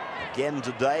 Again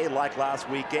today, like last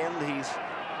weekend, he's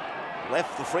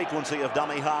left the frequency of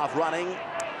dummy half running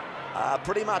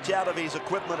pretty much out of his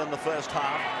equipment in the first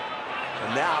half.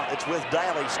 And now it's with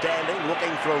Daly standing,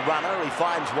 looking for a runner. He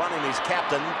finds one in his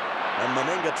captain. And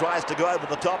Meninga tries to go over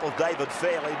the top of David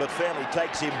Fairley, but Fairley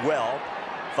takes him well.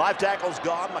 5 tackles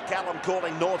gone. McCallum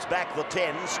calling North's back the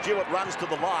 10. Stewart runs to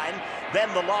the line. Then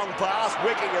the long pass.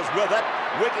 Wiki is with it.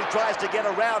 Wiki tries to get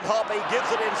around Hoppy,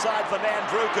 gives it inside for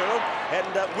Nandruku,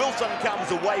 and Wilson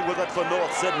comes away with it for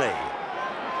North Sydney.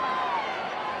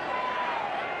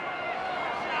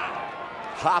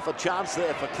 Half a chance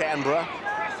there for Canberra.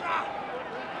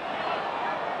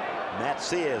 Matt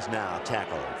Sears now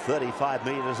tackled. 35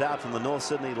 metres out from the North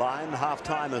Sydney line.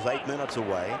 Half-time is 8 minutes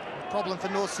away. Problem for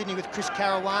North Sydney with Chris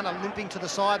Caruana limping to the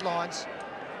sidelines.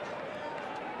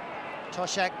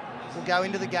 Toshak will go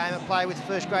into the game and play with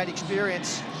first-grade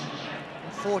experience.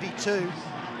 42.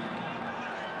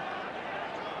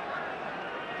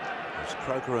 As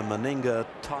Croker and Meninga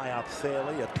tie up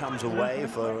fairly, it comes away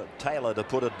for Taylor to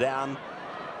put it down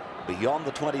beyond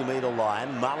the 20-metre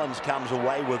line. Mullins comes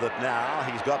away with it now.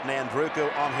 He's got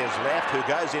Nandruku on his left, who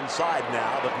goes inside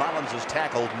now, but Mullins is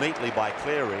tackled neatly by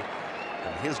Cleary.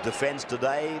 And his defence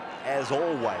today, as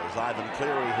always, Ivan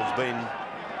Cleary has been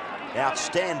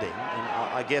outstanding. And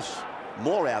I guess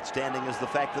more outstanding is the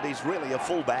fact that he's really a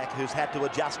fullback who's had to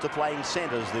adjust to playing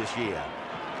centres this year.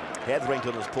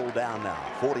 Hetherington is pulled down now.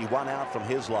 41 out from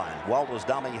his line. Walters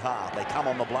dummy half. They come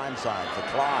on the blind side for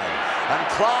Clyde. And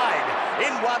Clyde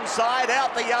in one side,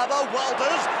 out the other.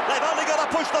 Walters, they've only got to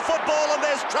push the football and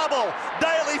there's trouble.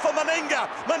 Daly for Meninga.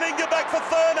 Meninga back for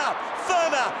Furner.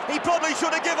 Furner, he probably should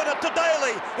have given it to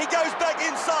Daly. He goes back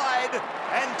inside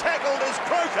and tackled is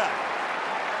Croker.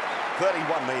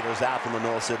 31 metres out from the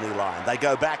North Sydney line. They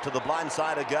go back to the blind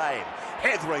side again.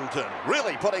 Hetherington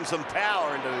really putting some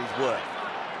power into his work.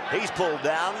 He's pulled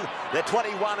down. They're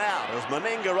 21 out as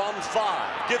Meninga on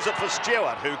 5. Gives it for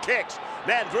Stewart, who kicks.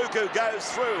 Nandruku goes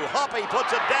through. Hoppy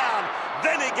puts it down.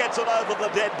 Then he gets it over the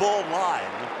dead ball line.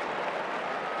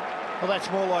 Well, that's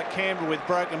more like Canberra with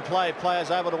broken play. Players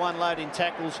able to unload in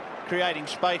tackles, creating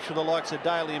space for the likes of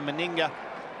Daly and Meninga.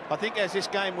 I think as this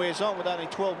game wears on, with only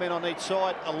 12 men on each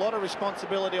side, a lot of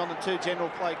responsibility on the 2 general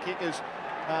play kickers,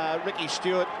 Ricky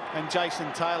Stewart and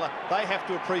Jason Taylor. They have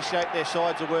to appreciate their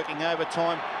sides are working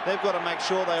overtime. They've got to make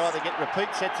sure they either get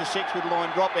repeat sets of 6 with line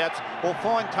dropouts or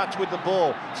find touch with the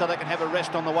ball so they can have a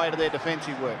rest on the way to their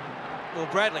defensive work. Well,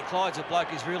 Bradley Clyde's a bloke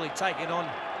who's really taken on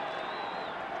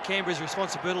Canberra's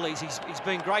responsibilities. He's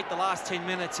been great the last 10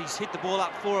 minutes. He's hit the ball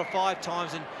up 4 or 5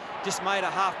 times and just made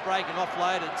a half break and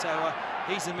offloaded. So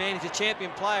he's the man. He's a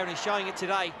champion player and he's showing it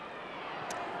today.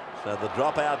 So the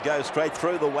dropout goes straight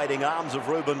through the waiting arms of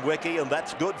Ruben Wiki, and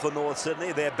that's good for North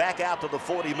Sydney. They're back out to the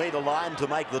 40-metre line to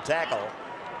make the tackle.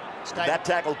 That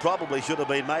tackle probably should have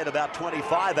been made about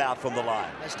 25 out from the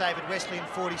line. That's David Wesley in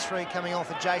 43 coming on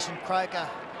for Jason Croker.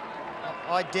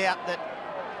 I doubt that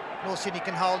North Sydney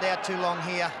can hold out too long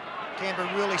here.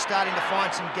 Canberra really starting to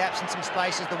find some gaps and some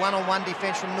spaces. The one-on-one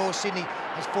defence from North Sydney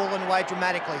has fallen away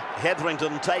dramatically.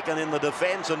 Hetherington taken in the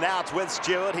defence, and now it's with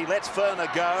Stewart. He lets Furner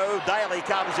go. Daly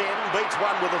comes in, beats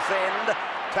one with a fend,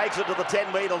 takes it to the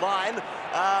 10-metre line.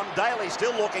 Daly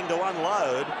still looking to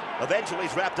unload. Eventually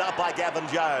he's wrapped up by Gavin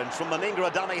Jones. From Meninga, a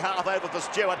dummy half over for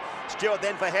Stewart. Stewart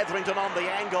then for Hetherington on the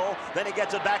angle. Then he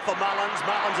gets it back for Mullins.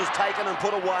 Mullins is taken and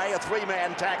put away. A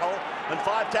 3-man tackle, and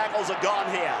 5 tackles are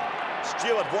gone here.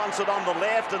 Stewart wants it on the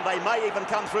left, and they may even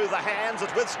come through the hands.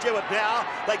 It's with Stewart now.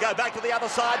 They go back to the other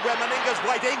side where Meninga's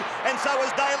waiting, and so is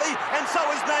Daly, and so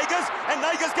is Nagas, and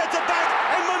Nagas gets it back,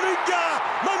 and Meninga,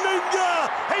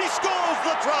 he scores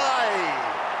the try.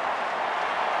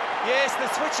 Yes,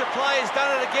 the switch of play has done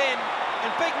it again,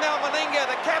 and Big Mal Meninga,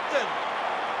 the captain,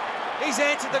 he's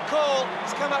answered the call.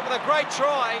 He's come up with a great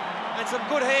try and some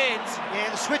good hands. Yeah,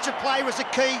 the switch of play was the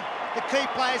key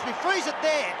players. We freeze it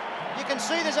there. You can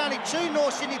see there's only 2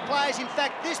 North Sydney players. In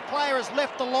fact, this player has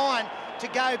left the line to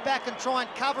go back and try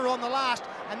and cover on the last,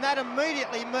 and that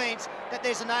immediately means that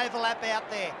there's an overlap out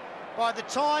there. By the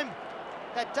time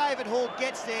that David Hall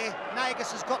gets there,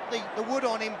 Nagas has got the wood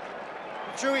on him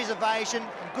through his evasion,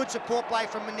 and good support play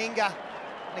from Meninga.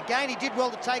 And again, he did well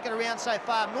to take it around so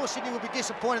far. North Sydney will be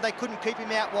disappointed they couldn't keep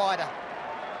him out wider.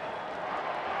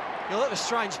 Well, that was a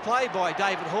strange play by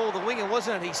David Hall, the winger,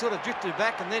 wasn't it? He sort of drifted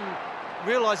back, and then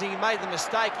realising he made the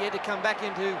mistake, he had to come back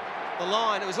into the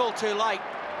line. It was all too late,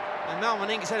 and Mal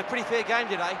Meninga's had a pretty fair game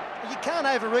today. You can't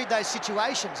overread those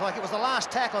situations. Like, it was the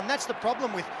last tackle, and that's the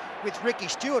problem with Ricky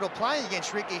Stewart, or playing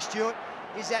against Ricky Stewart,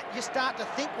 is that you start to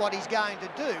think what he's going to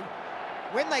do.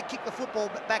 When they kick the football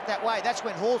back that way, that's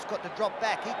when Hall's got to drop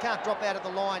back. He can't drop out of the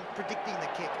line predicting the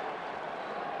kick.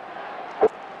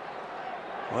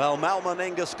 Well, Mal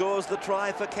Meninga scores the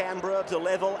try for Canberra to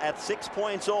level at 6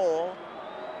 points all.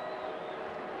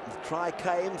 The try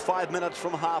came 5 minutes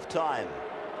from half-time.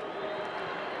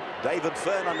 David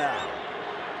Furner now.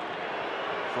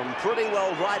 from pretty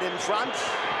well right in front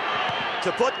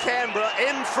to put Canberra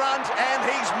in front, and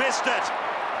he's missed it.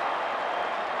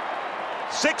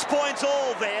 6 points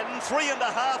all then,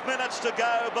 3.5 minutes to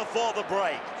go before the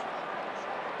break.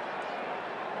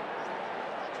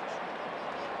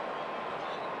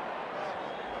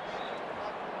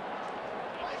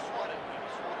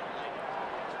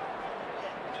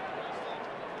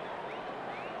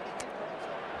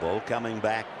 Ball coming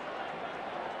back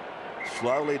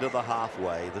slowly to the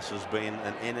halfway. This has been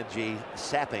an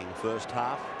energy-sapping first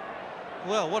half.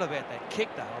 Well, what about that kick,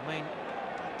 though? I mean,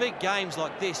 big games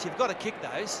like this, you've got to kick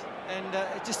those, and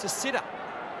it's just a sitter.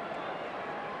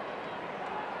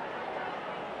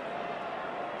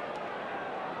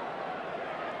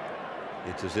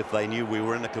 It's as if they knew we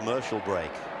were in a commercial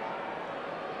break.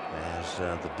 As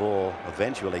the ball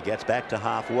eventually gets back to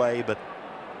halfway, but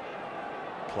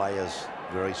players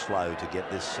very slow to get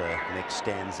this next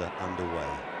stanza underway.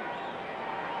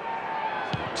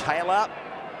 So Taylor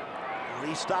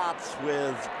restarts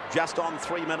with just on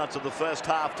 3 minutes of the first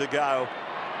half to go,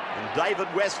 and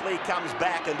David Wesley comes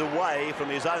back and away from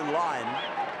his own line.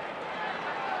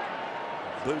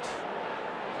 Boot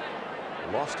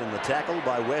lost in the tackle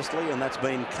by Wesley, and that's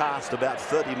been cast about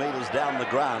 30 metres down the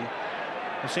ground.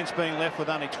 Well, since being left with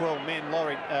only 12 men,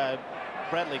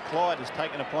 Bradley Clyde has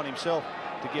taken upon himself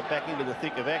to get back into the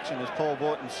thick of action. As Paul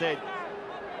Vaughton said,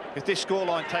 if this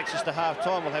scoreline takes us to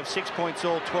half-time, we'll have 6 points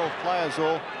all, 12 players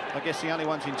all. I guess the only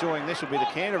ones enjoying this will be the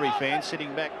Canterbury fans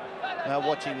sitting back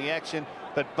watching the action.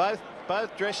 But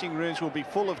both dressing rooms will be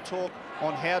full of talk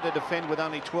on how to defend with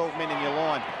only 12 men in your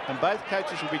line. And both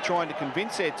coaches will be trying to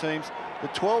convince their teams the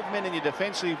 12 men in your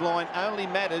defensive line only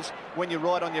matters when you're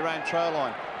right on your own trail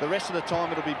line. The rest of the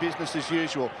time it'll be business as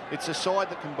usual. It's a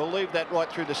side that can believe that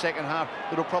right through the second half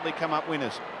that'll probably come up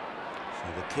winners. So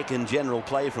the kick in general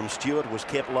play from Stewart was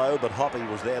kept low, but Hoppy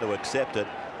was there to accept it.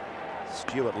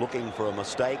 Stewart looking for a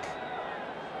mistake,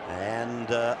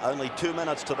 and only 2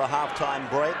 minutes to the half-time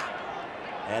break,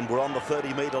 and we're on the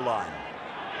 30-metre line.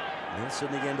 North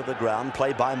Sydney into the ground,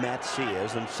 played by Matt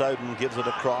Sears, and Soden gives it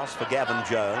across for Gavin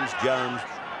Jones. Jones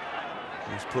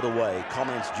is put away.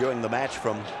 Comments during the match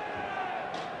from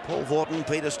Paul Vaughton,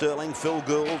 Peter Sterling, Phil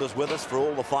Gould is with us for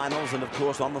all the finals, and of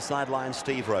course on the sideline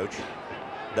Steve Roach.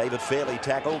 David Fairley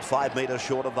tackled 5 metres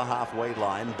short of the halfway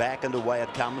line. Back and away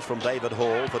it comes from David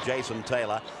Hall for Jason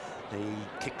Taylor. He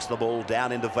kicks the ball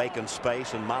down into vacant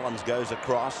space, and Mullins goes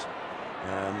across.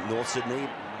 North Sydney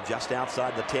just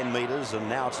outside the 10 metres, and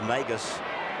now it's Nagus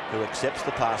who accepts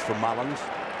the pass from Mullins.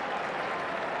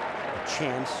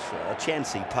 A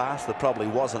chancy pass that probably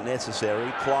wasn't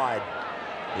necessary. Clyde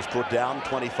is put down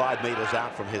 25 metres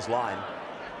out from his line.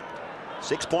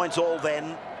 6 points all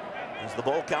then as the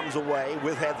ball comes away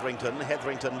with Hetherington.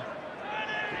 Hetherington,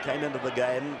 who came into the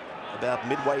game about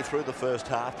midway through the first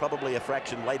half, probably a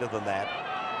fraction later than that.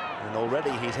 And already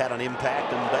he's had an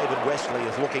impact, and David Wesley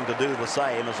is looking to do the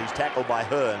same as he's tackled by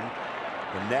Hearn.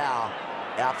 And now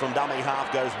out from dummy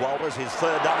half goes Walters, his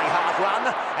third dummy half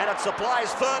run, and it supplies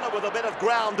Furner with a bit of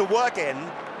ground to work in.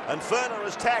 And Furner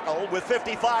is tackled with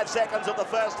 55 seconds of the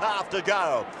first half to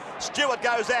go. Stewart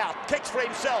goes out, kicks for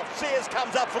himself. Sears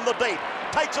comes up from the deep,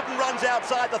 takes it and runs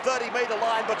outside the 30-metre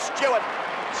line, but Stewart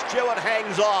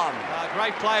hangs on.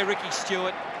 Great play, Ricky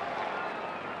Stewart.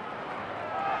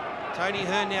 Tony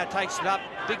Hearn now takes it up.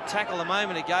 Big tackle a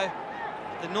moment ago.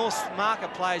 The North marker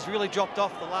players really dropped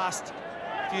off the last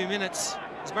few minutes.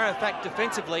 As a matter of fact,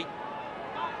 defensively,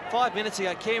 5 minutes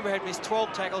ago, Canberra had missed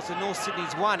 12 tackles and North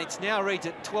Sydney's 1. It's now reads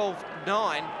at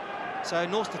 12-9. So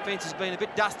North's defence has been a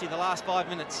bit dusty the last 5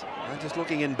 minutes. And just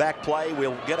looking in back play,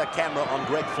 we'll get a camera on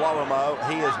Greg Florimo.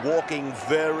 He is walking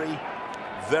very,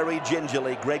 very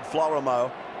gingerly. Greg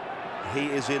Florimo. He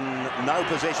is in no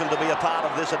position to be a part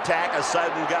of this attack as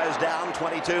Soden goes down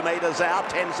 22 metres out,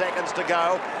 10 seconds to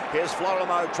go. Here's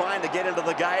Florimo trying to get into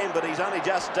the game, but he's only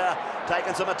just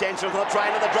taken some attention from the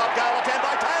train of the drop goal attempt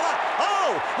by Taylor.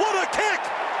 Oh, what a kick!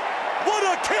 What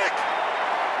a kick!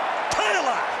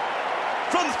 Taylor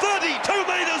from 32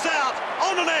 metres out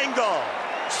on an angle.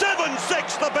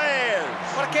 7-6 the Bears.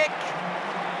 What a kick!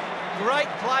 Great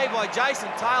play by Jason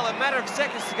Taylor. A matter of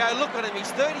seconds to go. Look at him.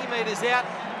 He's 30 metres out,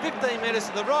 15 metres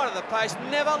to the right of the post.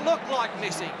 Never looked like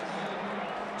missing.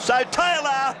 So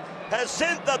Taylor has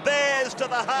sent the Bears to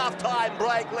the half-time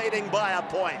break, leading by a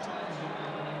point.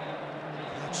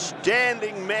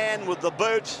 Outstanding man with the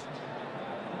boot.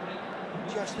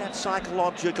 Just that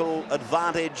psychological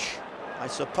advantage, I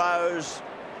suppose,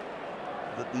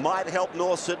 that might help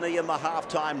North Sydney in the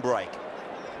half-time break.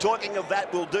 Talking of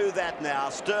that, we'll do that now.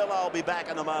 Sterlo will be back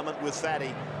in a moment with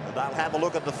Fatty, and they'll have a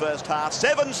look at the first half.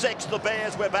 7-6 the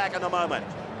Bears. We're back in a moment.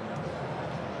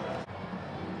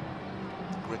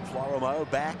 Greg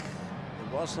Florimo back.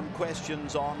 There was some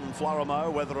questions on Florimo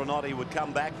whether or not he would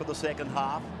come back for the second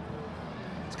half.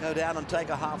 Let's go down and take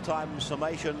a half-time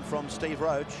summation from Steve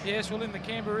Roach. Yes, well, in the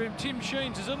Canberra room, Tim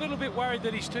Sheens is a little bit worried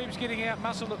that his team's getting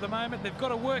out-muscled at the moment. They've got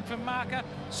to work from marker.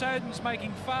 Soden's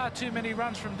making far too many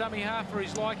runs from dummy half for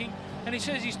his liking. And he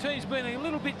says his team's been a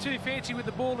little bit too fancy with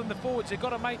the ball in the forwards. They've got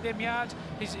to make them yards.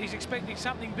 He's expecting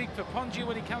something big for Pongia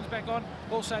when he comes back on.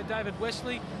 Also David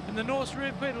Wesley. In the North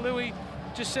room, Peter Louis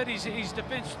just said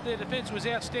their defence was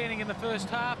outstanding in the first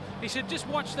half. He said, just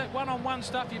watch that one-on-one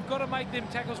stuff. You've got to make them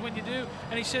tackles when you do.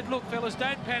 And he said, look, fellas,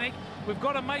 don't panic. We've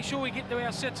got to make sure we get to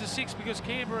our sets of 6 because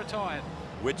Canberra are tired.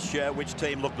 Which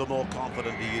team looked the more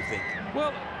confident, do you think?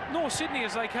 Well, North Sydney,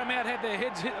 as they come out, had their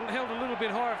heads held a little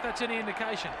bit higher, if that's any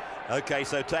indication. OK,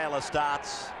 so Taylor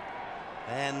starts.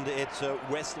 And it's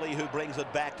Wesley who brings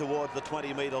it back towards the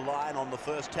 20-metre line on the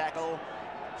first tackle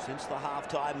since the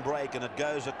half-time break, and it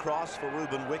goes across for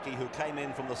Ruben Wiki, who came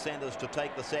in from the centres to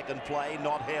take the second play,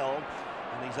 not held,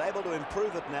 and he's able to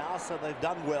improve it now, so they've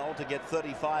done well to get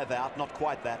 35 out, not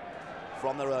quite that,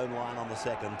 from their own line on the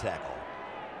second tackle.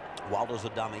 Walter's a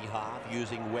dummy half,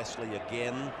 using Wesley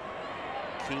again,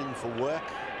 keen for work.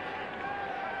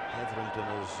 Hetherington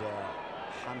is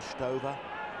hunched over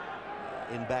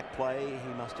in back play.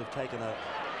 He must have taken a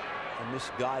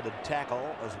misguided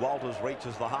tackle as Walters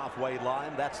reaches the halfway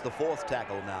line. That's the fourth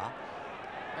tackle now.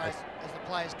 As the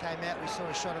players came out, we saw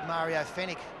a shot of Mario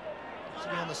Fenech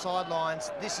sitting on the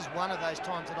sidelines. This is one of those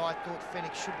times that I thought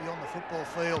Fenech should be on the football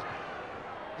field.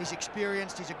 He's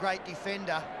experienced, he's a great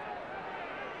defender,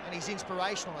 and he's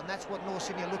inspirational, and that's what North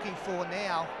Sydney are looking for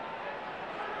now.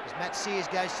 As Matt Sears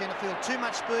goes centre field, too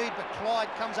much speed, but Clyde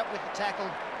comes up with the tackle,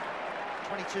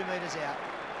 22 metres out.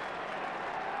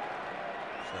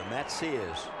 So Matt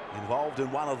Sears involved in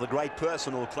one of the great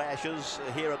personal clashes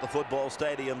here at the football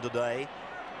stadium today.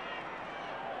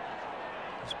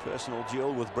 His personal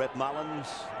duel with Brett Mullins,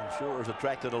 I'm sure, has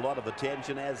attracted a lot of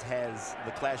attention, as has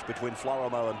the clash between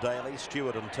Florimo and Daly,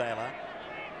 Stewart and Taylor.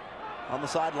 On the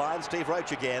sideline, Steve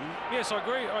Roach again. Yes, I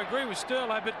agree with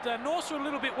Sterlo, but Norths are a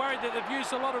little bit worried that they've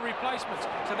used a lot of replacements,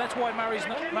 so that's why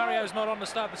Mario's not on to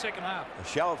start the second half. A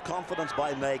show of confidence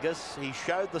by Nagus. He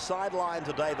showed the sideline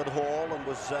to David Hall and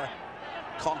was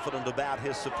confident about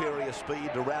his superior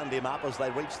speed to round him up as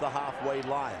they reach the halfway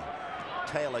line.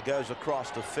 Taylor goes across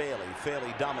to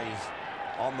Fairley dummies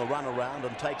on the run around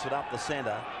and takes it up the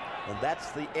centre, and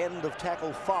that's the end of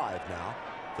tackle 5 now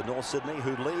for North Sydney,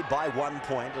 who lead by 1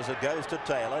 point as it goes to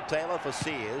Taylor. Taylor for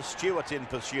Sears. Stewart's in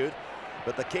pursuit,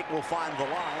 but the kick will find the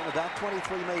line about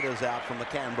 23 metres out from the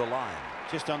Canberra line.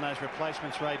 Just on those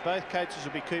replacements, Ray, both coaches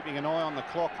will be keeping an eye on the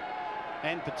clock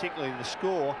and particularly the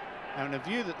score. And a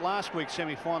view that last week's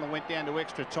semi-final went down to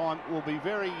extra time will be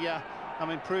very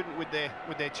prudent with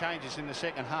their changes in the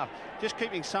second half. Just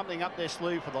keeping something up their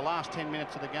sleeve for the last 10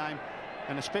 minutes of the game,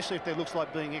 and especially if there looks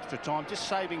like being extra time, just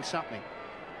saving something.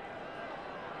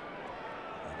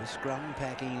 The scrum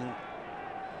packing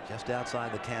just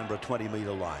outside the Canberra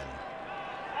 20-metre line.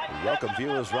 We welcome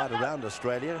viewers right around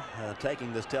Australia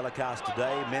taking this telecast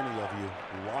today. Many of you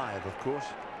live, of course,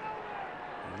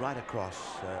 right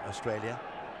across Australia.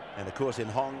 And of course in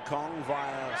Hong Kong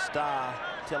via Star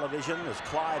Television as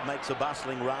Clyde makes a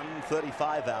bustling run,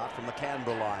 35 out from the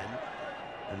Canberra line.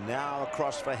 And now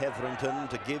across for Hetherington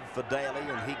to give for Daly,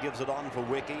 and he gives it on for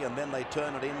Wiki, and then they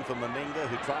turn it in for Meninga,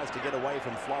 who tries to get away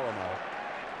from Florimo.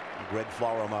 Greg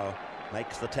Florimo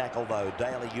makes the tackle though.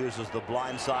 Daly uses the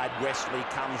blind side. Wesley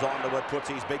comes onto it, puts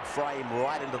his big frame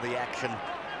right into the action,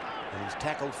 and he's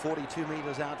tackled 42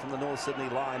 metres out from the North Sydney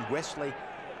line. Wesley,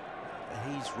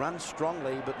 he's run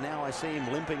strongly, but now I see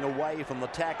him limping away from the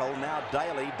tackle. Now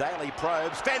Daly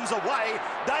probes, fends away.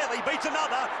 Daly beats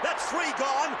another. That's 3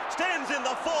 gone. Stands in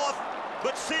the 4th,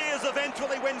 but Sears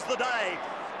eventually wins the day.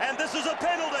 And this is a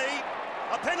penalty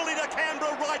to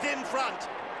Canberra right in front.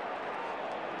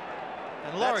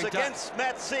 And that's against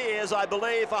Matt Sears, I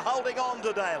believe, for holding on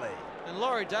to Daly. And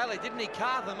Laurie Daly, didn't he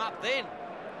carve them up then?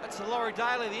 That's the Laurie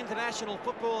Daly, the international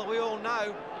footballer we all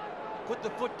know. Put the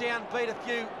foot down, beat a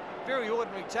few very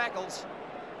ordinary tackles,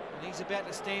 and he's about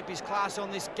to stamp his class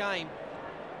on this game.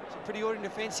 It's a pretty ordinary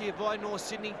defence here by North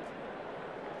Sydney.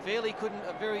 Fairley couldn't,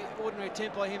 a very ordinary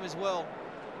attempt by him as well.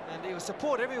 And there was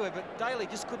support everywhere, but Daly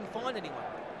just couldn't find anyone.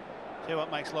 See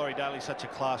what makes Laurie Daly such a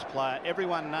class player.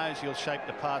 Everyone knows he'll shape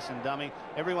the pass and dummy.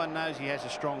 Everyone knows he has a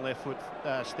strong left foot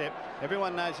step.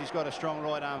 Everyone knows he's got a strong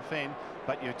right arm fend,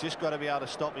 but you've just got to be able to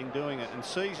stop him doing it. And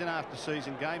season after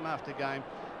season, game after game,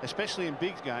 especially in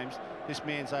big games, this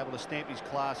man's able to stamp his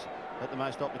class at the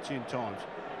most opportune times.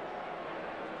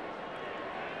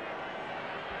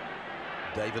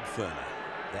 David Furner,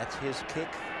 that's his kick.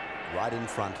 right in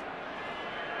front.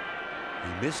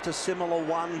 He missed a similar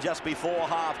one just before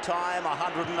half-time,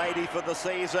 180 for the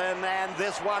season, and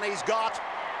this one he's got.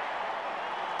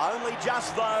 Only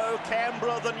just, though,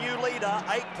 Canberra, the new leader,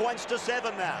 8 points to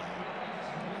 7 now.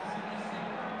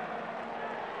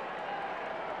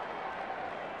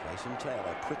 Jason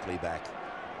Taylor quickly back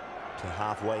to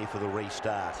halfway for the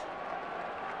restart.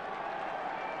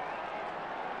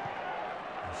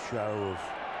 A show of,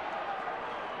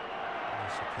 I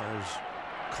suppose,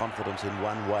 confidence in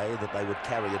one way, that they would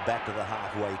carry it back to the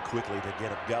halfway quickly to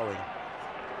get it going.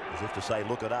 As if to say,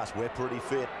 look at us, we're pretty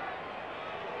fit.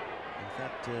 In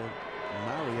fact,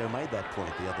 Mario made that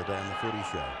point the other day on the footy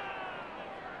show.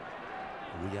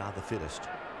 We are the fittest.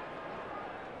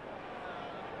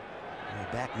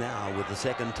 We're back now with the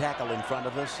second tackle in front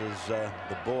of us as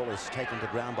the ball is taken to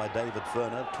ground by David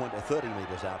Ferner, 30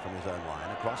 metres out from his own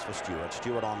line, across for Stewart.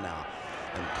 Stewart on now.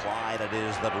 And Clyde it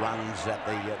is that runs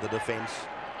at the defence.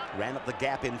 Ran up the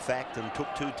gap, in fact, and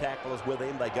took 2 tacklers with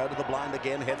him. They go to the blind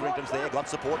again. Hetherington's there, got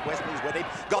support. Wesley's with him.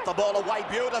 Got the ball away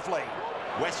beautifully.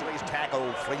 Wesley's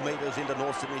tackled 3 metres into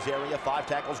North Sydney's area. 5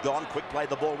 tackles gone. Quick play,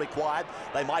 the ball required.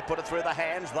 They might put it through the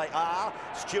hands. They are.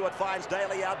 Stewart finds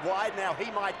Daly out wide. Now he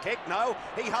might kick. No,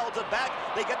 he holds it back.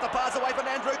 They get the pass away for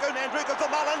Nandruku. Nandruku for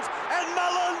Mullins. And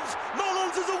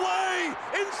Mullins is away.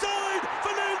 Inside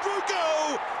for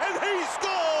Nandruku. And he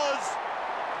scores.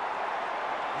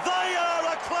 They are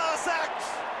a class act.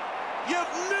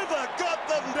 You've never got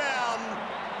them down.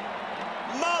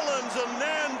 Mullins and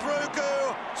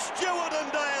Nandruku, Stewart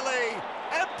and Daly,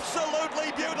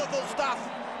 absolutely beautiful stuff.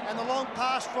 And the long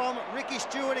pass from Ricky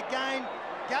Stewart again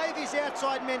gave his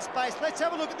outside men space. Let's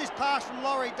have a look at this pass from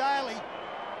Laurie Daly.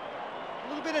 A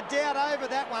little bit of doubt over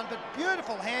that one, but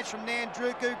beautiful hands from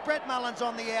Nandruku. Brett Mullins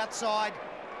on the outside.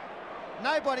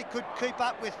 Nobody could keep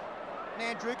up with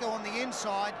Nandruku on the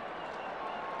inside.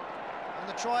 On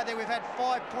the try there, we've had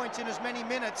 5 points in as many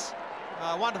minutes.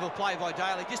 Wonderful play by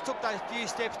Daly. Just took those few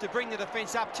steps to bring the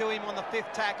defence up to him on the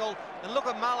 5th tackle. And look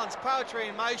at Mullins, poetry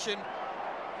in motion.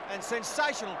 And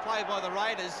sensational play by the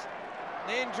Raiders.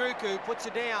 Nandruku puts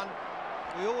it down.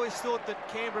 We always thought that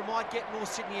Canberra might get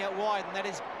North Sydney out wide, and that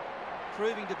is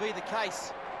proving to be the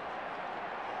case.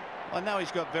 I know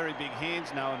he's got very big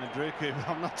hands now, Nandruku, but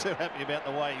I'm not too happy about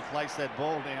the way he placed that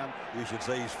ball down. You should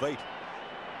see his feet.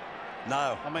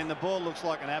 No. I mean, the ball looks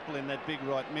like an apple in that big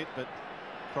right mitt, but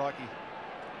crikey,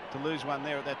 to lose one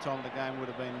there at that time of the game would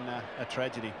have been a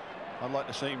tragedy. I'd like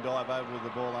to see him dive over with the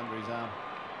ball under his arm.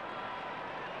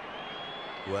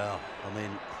 Well, I mean,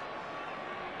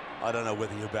 I don't know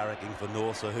whether you're barracking for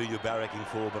North or who you're barracking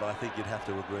for, but I think you'd have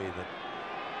to agree that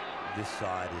this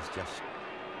side is just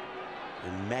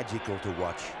magical to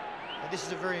watch. This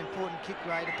is a very important kick,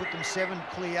 Ray, to put them 7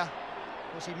 clear.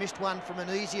 Of course, he missed one from an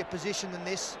easier position than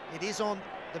this. It is on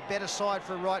the better side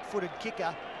for a right-footed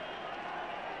kicker.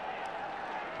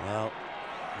 Well,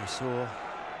 we saw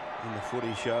in the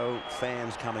footy show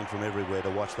fans coming from everywhere to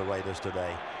watch the Raiders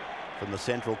today. From the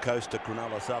Central Coast to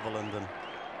Cronulla Sutherland, and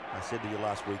I said to you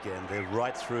last weekend, they're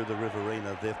right through the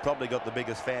Riverina. They've probably got the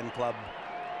biggest fan club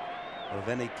of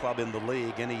any club in the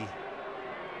league, any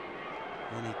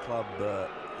club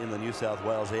in the New South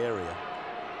Wales area,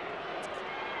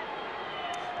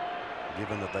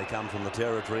 given that they come from the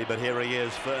Territory. But here he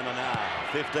is, Ferner now,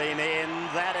 15 in.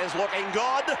 That is looking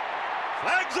good.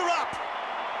 Flags are up.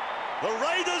 The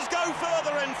Raiders go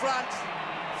further in front,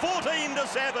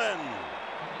 14-7.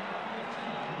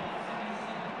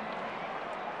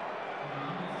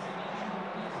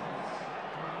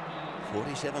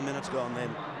 .47 minutes gone then,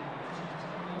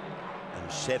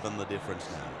 and 7 the difference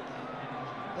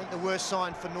now. I think the worst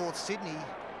sign for North Sydney,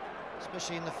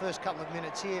 especially in the first couple of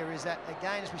minutes here, is that,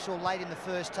 again, as we saw late in the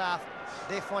first half,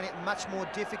 they're finding it much more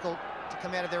difficult to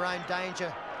come out of their own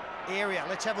danger area.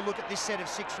 Let's have a look at this set of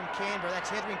 6 from Canberra. That's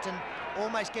Hetherington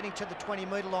almost getting to the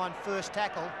 20-metre line, first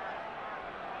tackle.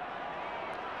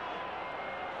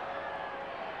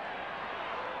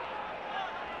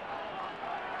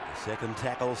 The second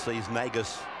tackle sees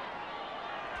Nagus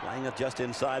playing it just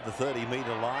inside the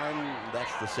 30-metre line.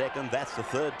 That's the second. That's the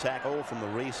third tackle from the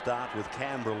restart, with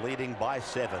Canberra leading by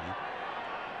 7.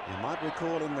 You might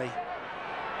recall in the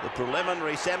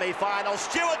preliminary semi-final,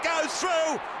 Stewart goes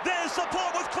through. There's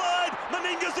support with Clyde.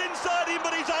 Meninga's inside him,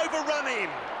 but he's overrun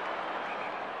him.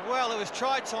 Well, it was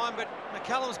try time, but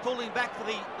McCallum's pulled him back for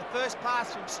the first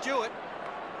pass from Stewart.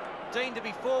 Deemed to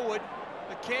be forward,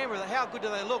 but Canberra, how good do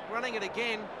they look? Running it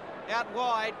again, out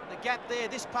wide, the gap there,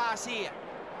 this pass here.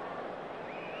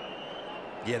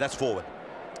 Yeah, that's forward.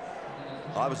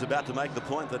 I was about to make the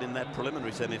point that in that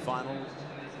preliminary semi-final,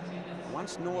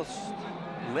 once North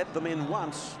let them in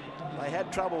once, They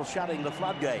had trouble shutting the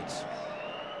floodgates.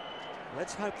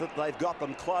 Let's hope that they've got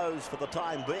them closed for the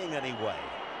time being anyway.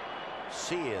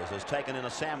 Sears has taken in a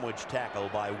sandwich tackle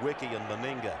by Wiki and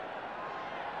Meninga.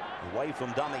 Away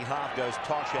from dummy half goes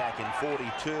Toshak in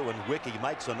 42, and Wiki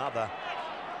makes another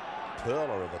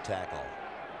perler of a tackle.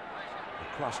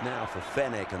 Across now for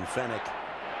Fennick, and Fennick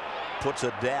puts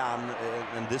it down,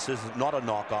 and this is not a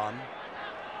knock-on.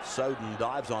 Soden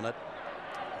dives on it.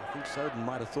 I think Soden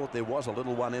might have thought there was a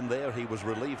little one in there. He was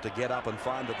relieved to get up and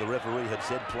find that the referee had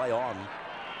said play on.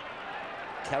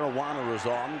 Caruana is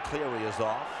on, Cleary is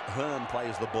off, Hearn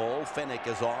plays the ball, Fennick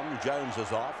is on, Jones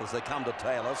is off as they come to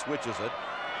Taylor, switches it,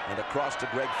 and across to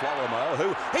Greg Florimo, who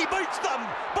he beats them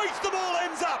all,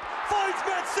 ends up, finds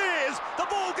Matt Sears, the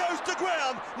ball goes to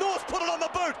ground, North's put it on the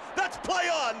boot, that's play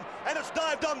on, and it's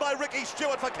dived on by Ricky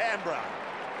Stewart for Canberra.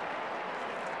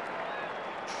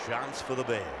 Chance for the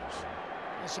Bears.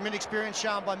 There's some inexperience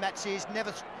shown by Matt Sears,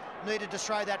 never needed to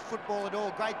throw that football at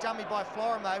all. Great dummy by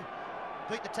Florimo,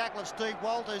 beat the tackle of Steve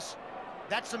Walters.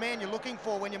 That's the man you're looking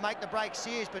for when you make the break,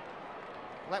 Sears, but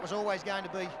that was always going to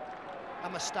be a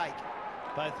mistake.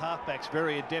 Both halfbacks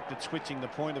very adept at switching the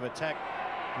point of attack,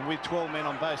 and with 12 men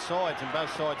on both sides, and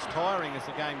both sides tiring as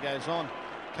the game goes on.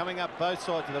 Coming up both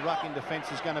sides of the ruck in defence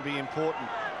is going to be important,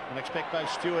 and expect both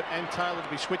Stewart and Taylor to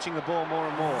be switching the ball more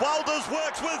and more. Walters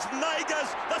works with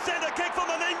Nagas, the centre kick for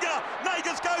Meninga.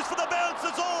 Nagas goes for the bounce,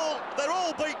 they're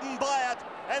all beaten by it,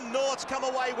 and North's come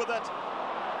away with it.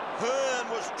 Hearn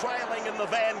was trailing in the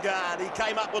vanguard. He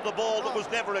came up with the ball that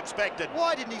was never expected.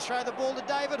 Why didn't he throw the ball to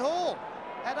David Hall?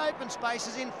 Had open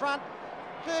spaces in front,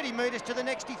 30 metres to the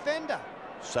next defender.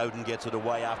 Soden gets it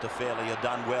away after Fairley had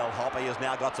done well. Hoppy has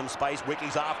now got some space.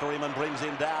 Wiki's after him and brings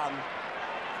him down.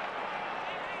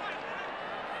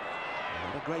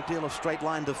 And a great deal of straight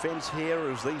line defence here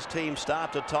as these teams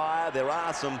start to tire. There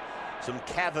are some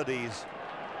cavities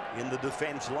in the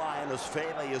defence line as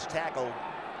Fairley is tackled.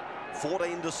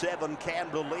 14-7,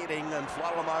 Canberra leading, and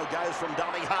Florimo goes from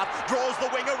dummy half, draws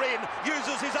the winger in,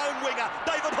 uses his own winger.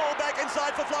 David Hall back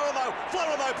inside for Florimo.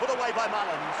 Florimo put away by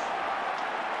Mullins.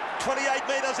 28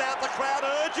 metres out, the crowd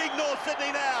urging North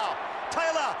Sydney now.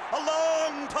 Taylor, a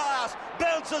long pass,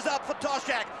 bounces up for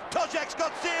Toshak. Toshak's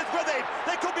got Sears with him.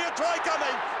 There could be a try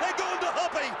coming. They're going to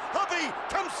Hoppy. Hoppy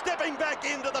comes stepping back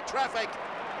into the traffic.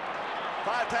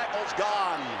 5 tackles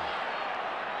gone.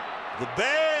 The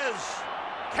Bears,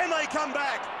 can they come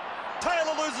back?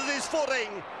 Taylor loses his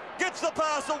footing, gets the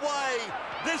pass away.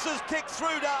 This is kicked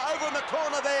through to over in the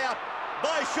corner there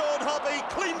by Sean Hoppy,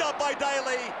 cleaned up by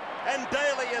Daly, and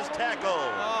Daly is tackled.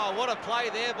 Oh, what a play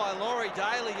there by Laurie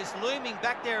Daly, just looming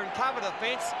back there and cover the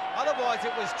fence. Otherwise,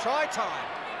 it was try time.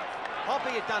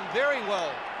 Hoppy had done very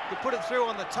well to put it through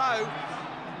on the toe,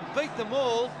 beat them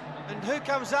all, and who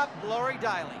comes up? Laurie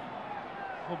Daly.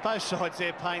 Well, both sides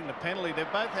there paying the penalty.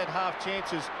 They've both had half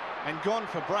chances and gone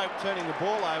for broke, turning the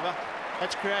ball over.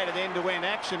 That's created end-to-end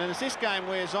action, and as this game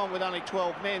wears on with only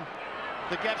 12 men,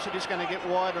 the gaps are just going to get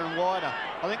wider and wider.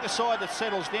 I think the side that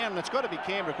settles down, and it's got to be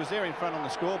Canberra because they're in front on the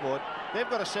scoreboard, they've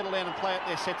got to settle down and play out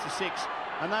their sets of 6.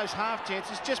 And those half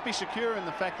chances, just be secure in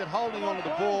the fact that holding onto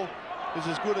the ball is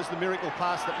as good as the miracle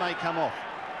pass that may come off.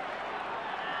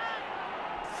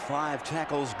 5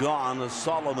 tackles gone as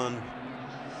Solomon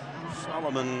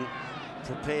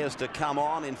prepares to come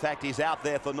on. In fact, he's out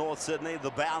there for North Sydney.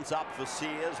 The bounce up for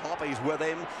Sears. Hoppy's with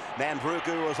him.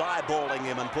 Mandruku is eyeballing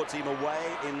him and puts him away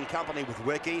in company with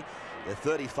Wiki. They're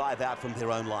 35 out from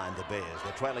their own line, the Bears.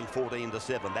 They're trailing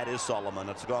 14-7. That is Solomon.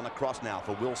 It's gone across now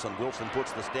for Wilson. Wilson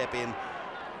puts the step in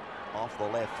off the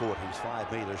left foot. He's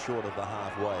 5 metres short of the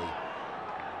halfway.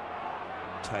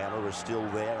 Taylor is still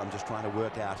there. I'm just trying to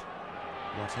work out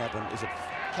what's happened. Is it...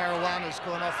 Caruana's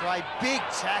gone off for a big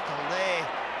tackle there.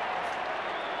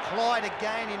 Clyde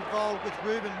again involved with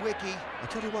Ruben Wiki. I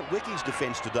tell you what, Wiki's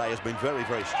defence today has been very,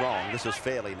 very strong. This is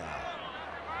Fairley now.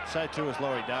 So too is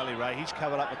Laurie Daly, Ray. He's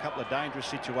covered up a couple of dangerous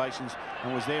situations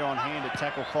and was there on hand at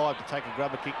tackle 5 to take a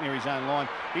grubber kick near his own line.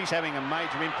 He's having a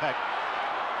major impact.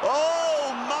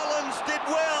 Oh, Mullins did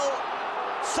well.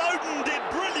 Soden did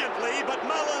brilliantly, but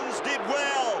Mullins did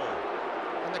well.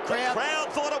 And the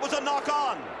crowd thought it was a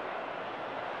knock-on.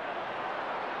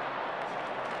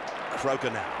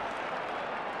 Croker now.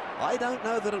 I don't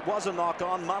know that it was a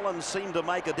knock-on. Mullins seemed to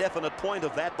make a definite point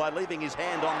of that by leaving his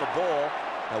hand on the ball.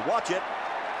 Now watch it.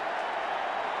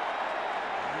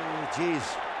 Oh, geez.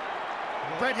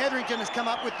 Brett Hetherington has come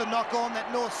up with the knock-on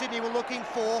that North Sydney were looking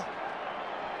for.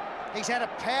 He's had a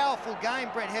powerful game,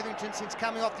 Brett Hetherington, since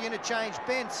coming off the interchange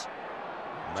bench.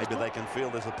 Maybe they can feel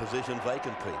there's a position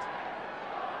vacant, Pete.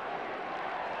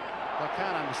 I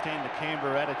can't understand the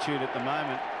Canberra attitude at the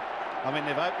moment. I mean,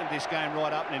 they've opened this game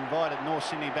right up and invited North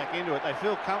Sydney back into it. They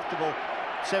feel comfortable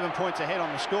 7 points ahead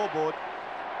on the scoreboard,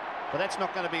 but that's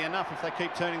not going to be enough if they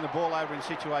keep turning the ball over in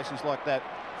situations like that.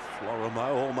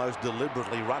 Florimo almost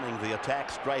deliberately running the attack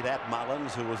straight at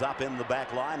Mullins, who was up in the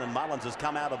back line, and Mullins has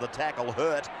come out of the tackle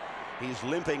hurt. He's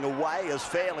limping away as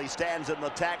Fairley stands in the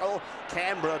tackle.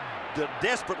 Canberra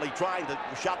desperately trying to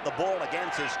shut the ball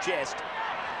against his chest.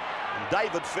 And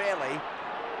David Fairley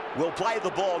will play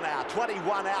the ball now.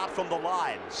 21 out from the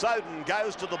line. Soden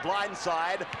goes to the blind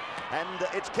side, and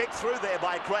it's kicked through there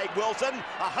by Craig Wilson.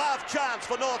 A half chance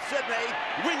for North Sydney.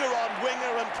 Winger on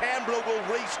winger, and Canberra will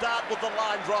restart with the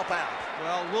line dropout.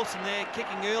 Well, Wilson there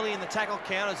kicking early in the tackle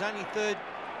count. His only third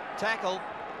tackle,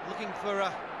 looking for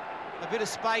a bit of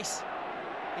space.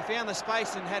 He found the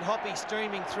space and had Hoppy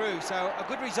streaming through. So a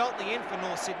good result in the end for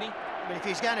North Sydney. But if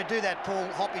he's going to do that, Paul,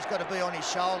 Hoppy's got to be on his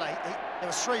shoulder. There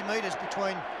was 3 metres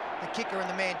between the kicker and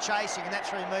the man chasing, and that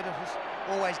 3 metres was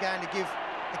always going to give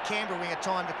the Canberra winger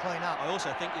time to clean up. I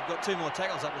also think you've got 2 more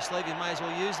tackles up your sleeve. You may as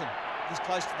well use them. He's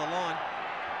close to the line.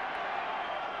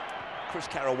 Chris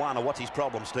Caruana, what's his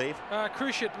problem, Steve?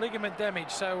 Cruciate ligament damage,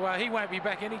 so he won't be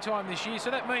back anytime this year.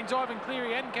 So that means Ivan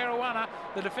Cleary and Caruana,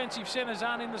 the defensive centres,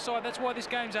 aren't in the side. That's why this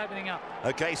game's opening up.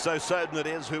 OK, so Soden it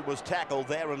is who was tackled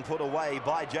there and put away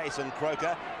by Jason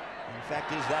Croker. In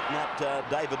fact, is that not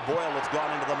David Boyle that's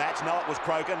gone into the match? No, it was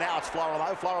Croker. Now it's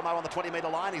Florimo. Florimo on the 20-metre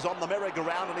line. He's on the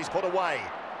merry-go-round and he's put away.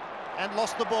 And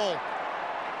lost the ball.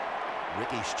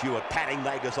 Ricky Stewart patting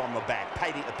Nagus on the back,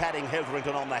 patting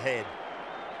Hetherington on the head.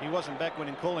 He wasn't backward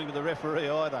in calling to the referee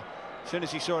either. As soon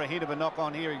as he saw a hint of a knock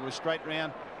on here, he was straight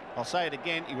round. I'll say it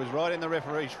again, he was right in the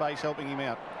referee's face helping him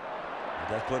out.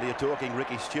 He does plenty of talking,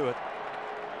 Ricky Stewart.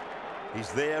 He's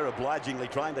there obligingly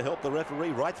trying to help the referee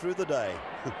right through the day.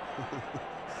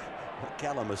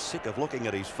 Callum is sick of looking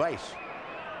at his face.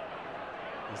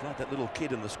 He's like that little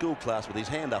kid in the school class with his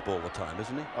hand up all the time,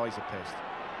 isn't he? Oh, he's a pest.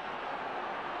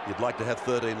 You'd like to have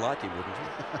 13 like him, wouldn't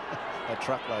you? A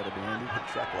truckload would be handy.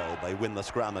 A truckload. They win the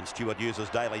scrum, and Stewart uses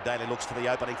Daly. Daly looks for the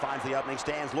opening, finds the opening,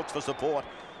 stands, looks for support.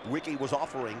 Wiki was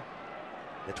offering.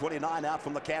 They're 29 out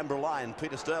from the Canberra line.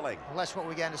 Peter Sterling. Well, that's what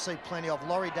we're going to see plenty of.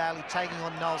 Laurie Daly taking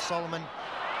on Noel Solomon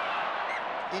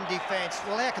in defence.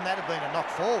 Well, how can that have been a knock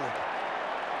forward?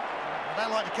 I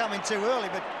don't like to come in too early,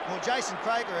 but well, Jason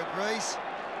Croker agrees.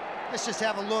 Let's just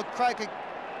have a look. Croker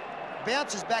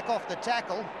bounces back off the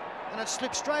tackle, and it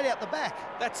slips straight out the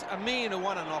back. That's a million to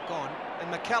one a knock on,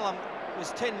 and McCallum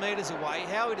was 10 metres away.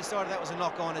 How he decided that was a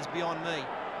knock on is beyond me.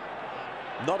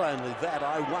 Not only that,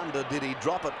 I wonder, did he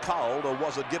drop it cold or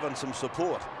was it given some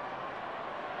support?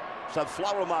 So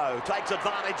Florimo takes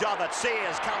advantage of it.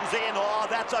 Sears comes in. Oh,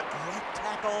 that's a great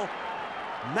tackle.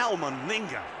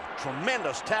 Malmaninga,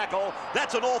 tremendous tackle.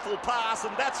 That's an awful pass,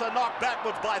 and that's a knock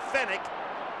backwards by Fennick.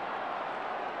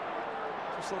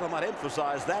 Just thought I might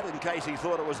emphasise that in case he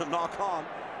thought it was a knock on.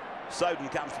 Soden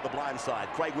comes to the blind side.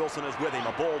 Craig Wilson is with him,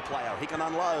 a ball player. He can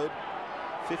unload.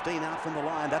 15 out from the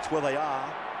line. That's where they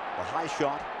are. A high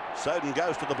shot. Soden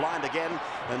goes to the blind again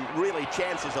and really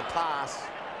chances a pass.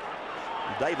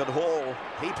 David Hall,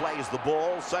 he plays the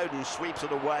ball. Soden sweeps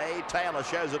it away. Taylor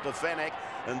shows it to Fennick,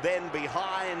 and then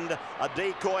behind, a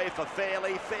decoy for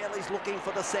Fairley. Fairley's looking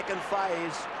for the second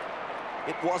phase.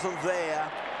 It wasn't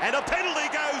there. And a penalty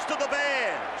goes to the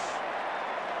Bears.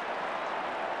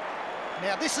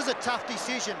 Now, this is a tough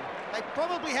decision. They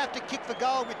probably have to kick for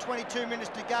goal with 22 minutes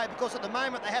to go, because at the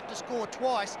moment they have to score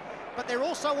twice, but they're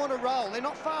also on a roll. They're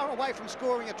not far away from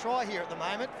scoring a try here at the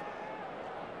moment.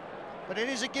 But it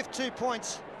is a gift 2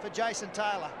 points for Jason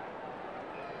Taylor.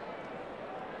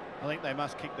 I think they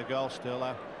must kick the goal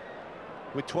still.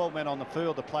 With 12 men on the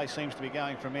field, the play seems to be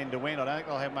going from end to end. I don't think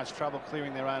they'll have much trouble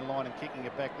clearing their own line and kicking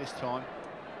it back this time.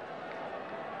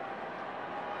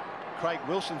 Craig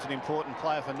Wilson's an important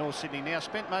player for North Sydney now.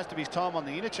 Spent most of his time on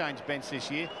the interchange bench this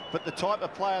year, but the type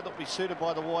of player that will be suited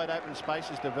by the wide open space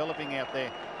is developing out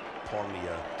there.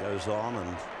 Pongia goes on,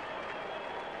 and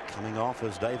coming off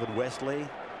is David Wesley.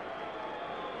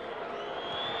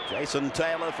 Jason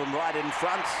Taylor from right in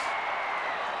front.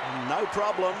 And no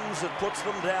problems. It puts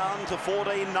them down to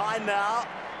 14-9 now.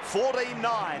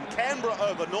 14-9. Canberra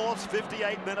over Norths,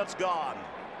 58 minutes gone.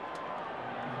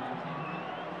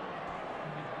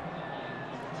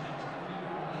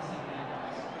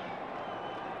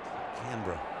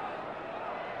 Canberra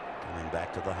coming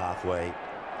back to the halfway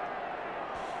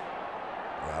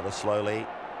rather slowly.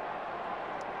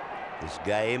 This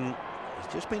game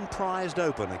has just been prized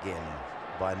open again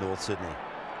by North Sydney.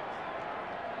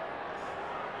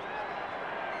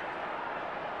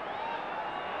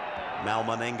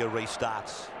 Malmaninga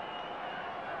restarts.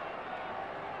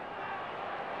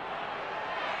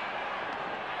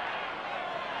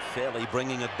 Fairly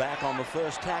bringing it back on the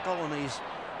first tackle, and he's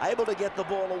able to get the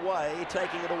ball away,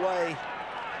 taking it away.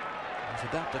 He's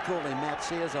about to call him Matt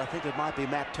Sears. I think it might be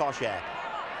Matt Toshak.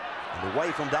 And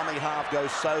away from dummy half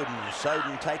goes Soden.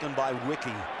 Soden taken by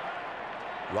Wiki.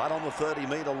 Right on the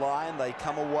 30-metre line. They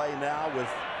come away now with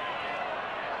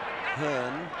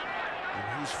Hearn.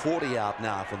 And he's 40 out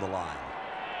now from the line.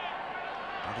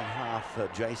 Dummy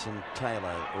half Jason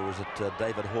Taylor, or is it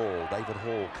David Hall? David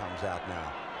Hall comes out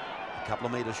now. A couple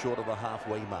of metres short of the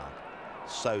halfway mark.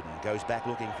 Soden goes back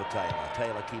looking for Taylor.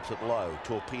 Taylor keeps it low.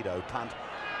 Torpedo punt.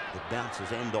 It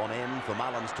bounces end on end for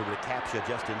Mullins to recapture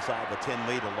just inside the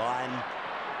 10-metre line.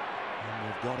 And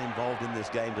we've got involved in this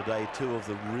game today two of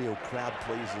the real crowd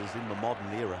pleasers in the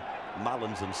modern era,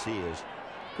 Mullins and Sears.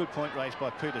 Good point raised by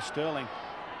Peter Sterling.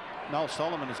 Noel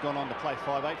Solomon has gone on to play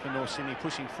 5'8" for North Sydney,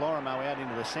 pushing Florimo out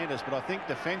into the centres. But I think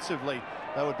defensively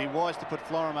they would be wise to put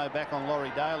Florimo back on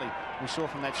Laurie Daly. We saw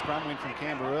from that scrum win from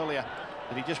Canberra earlier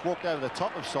that he just walked over the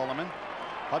top of Solomon.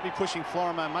 I'd be pushing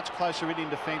Florimo much closer in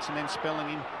defence and then spelling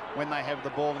in when they have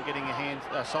the ball and getting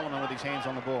Solomon with his hands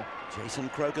on the ball. Jason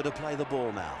Croker to play the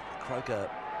ball now. Croker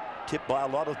tipped by a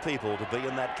lot of people to be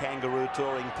in that kangaroo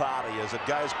touring party as it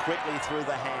goes quickly through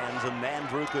the hands, and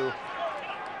Nandruku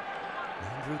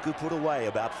put away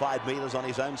about 5 metres on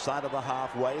his own side of the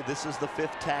halfway. This is the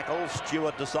 5th tackle.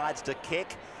 Stewart decides to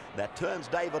kick. That turns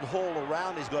David Hall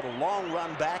around. He's got a long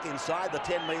run back inside the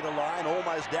 10-metre line,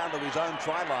 almost down to his own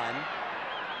try line.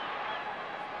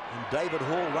 And David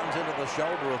Hall runs into the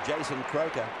shoulder of Jason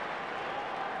Croker.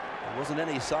 There wasn't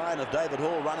any sign of David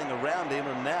Hall running around him,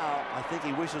 and now I think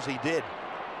he wishes he did.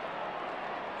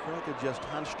 Croker just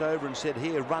hunched over and said,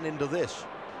 "Here, run into this."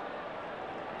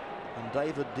 And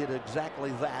David did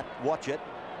exactly that. Watch it.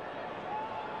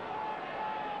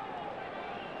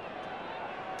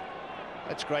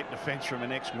 That's great defence from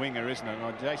an ex-winger, isn't it?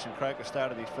 Well, Jason Croker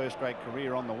started his first great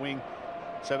career on the wing.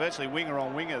 So virtually winger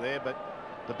on winger there, but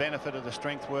the benefit of the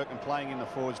strength work and playing in the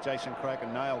forwards, Jason Croker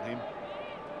nailed him.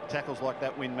 Tackles like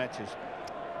that win matches.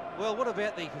 Well, what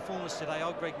about the performance today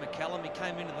of Greg McCallum? He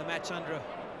came into the match under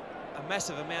a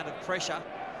massive amount of pressure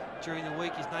during the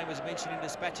week. His name was mentioned in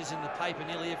dispatches in the paper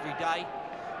nearly every day.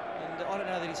 And I don't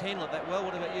know that he's handled it that well.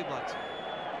 What about you, blokes?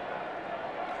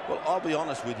 Well, I'll be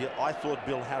honest with you. I thought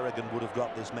Bill Harrigan would have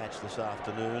got this match this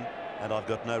afternoon, and I've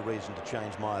got no reason to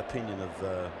change my opinion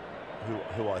of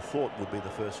who I thought would be the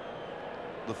first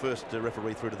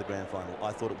referee through to the grand final.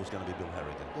 I thought it was going to be Bill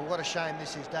Harrigan. Well, what a shame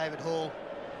this is. David Hall,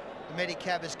 the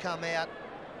medicab has come out,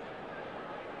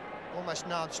 almost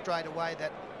known straight away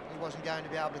that he wasn't going to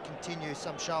be able to continue,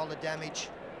 some shoulder damage.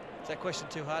 Is that question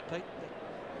too hard, Pete?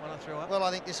 One I threw up? Well,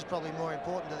 I think this is probably more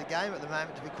important to the game at the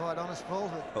moment, to be quite honest,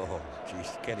 Paul. But oh,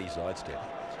 geez, can he sidestep?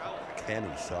 Can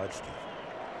he sidestep?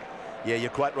 Yeah,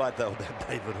 you're quite right, though, about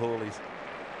David Hall.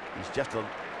 He's just a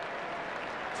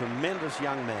tremendous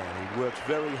young man. He works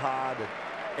very hard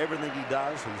at everything he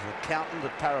does. He's an accountant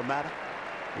at Parramatta.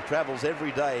 He travels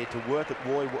every day to work at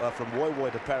from Woy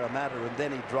Woy to Parramatta, and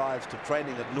then he drives to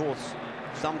training at Norths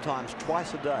sometimes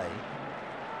twice a day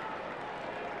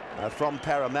from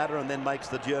Parramatta, and then makes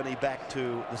the journey back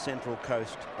to the Central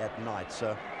Coast at night.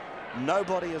 So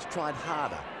nobody has tried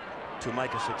harder to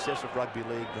make a success of rugby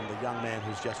league than the young man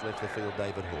who's just left the field,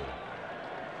 David Hall.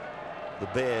 The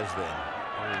Bears then,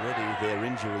 already their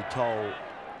injury toll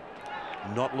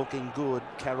not looking good.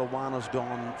 Caruana's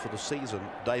gone for the season.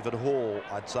 David Hall,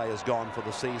 I'd say, has gone for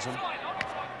the season.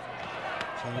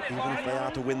 So even if they are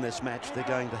to win this match, they're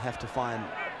going to have to find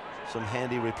some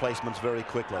handy replacements very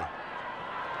quickly.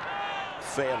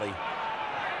 Fairly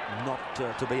not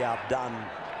to be outdone.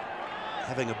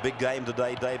 Having a big game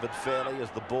today, David Fairley, as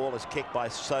the ball is kicked by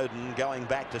Soden. Going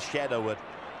back to shadow it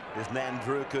is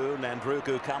Nandruku.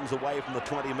 Nandruku comes away from the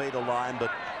 20-metre line,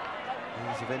 but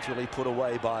he's eventually put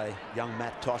away by young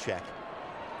Matt Toshak.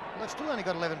 Well, they've still only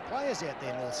got 11 players out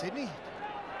there, North Sydney.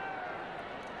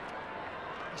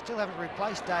 They still haven't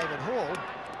replaced David Hall.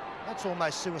 That's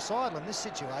almost suicidal in this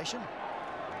situation.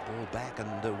 Ball back,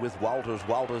 and with Walters.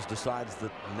 Walters decides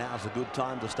that now's a good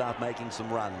time to start making some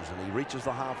runs, and he reaches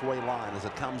the halfway line. As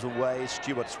it comes away,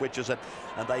 Stewart switches it,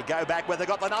 and they go back where they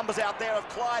got the numbers out there of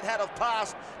Clyde had have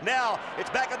passed. Now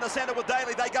it's back in the centre with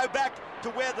Daly. They go back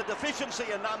to where the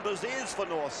deficiency in numbers is for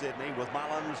North Sydney with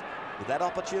Mullins. But that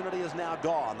opportunity is now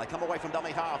gone. They come away from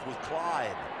dummy half with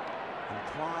Clyde. And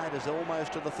Clyde is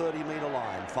almost to the 30-metre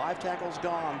line. 5 tackles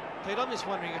gone. Pete, I'm just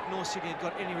wondering if North Sydney have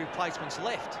got any replacements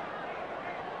left.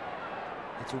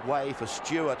 It's away for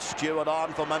Stewart. Stewart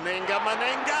on for Meninga.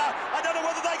 Meninga! I don't know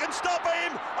whether they can stop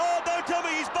him. Oh, don't tell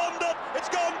me he's bombed it. It's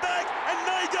gone back. And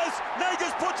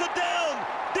Nagas puts it down.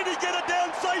 Did he get it down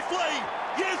safely?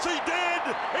 Yes, he did.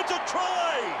 It's a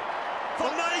try for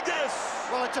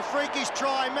Nagus. Well, it's a freakish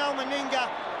try. Mal Meninga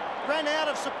ran out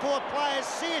of support players.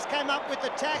 Sears came up with the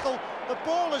tackle. The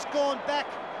ball has gone back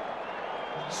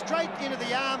straight into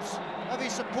the arms of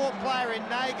his support player in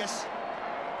Nagus.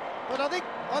 But I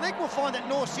think we'll find that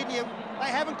North Sydney, they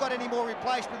haven't got any more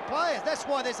replacement players. That's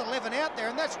why there's 11 out there,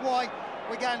 and that's why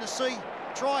we're going to see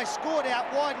tries scored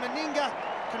out wide. Meninga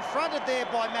confronted there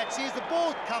by Matt Sears. The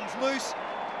ball comes loose.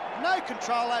 No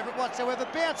control over it whatsoever.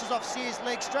 Bounces off Sears'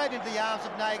 leg straight into the arms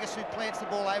of Nagus, who plants the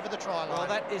ball over the try line. Well,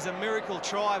 that is a miracle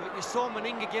try, but you saw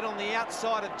Meninga get on the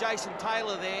outside of Jason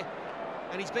Taylor there,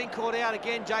 and he's been caught out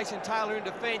again. Jason Taylor in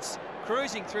defence,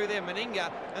 cruising through there, Meninga,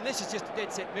 and this is just a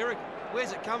dead set miracle.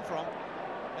 Where's it come from?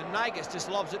 And Nagus just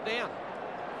lobs it down.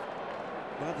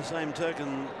 By the same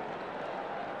token,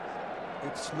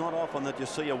 it's not often that you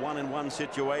see a one-in-one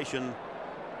situation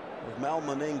with Mal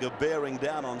Meninga bearing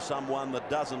down on someone that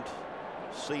doesn't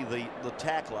see the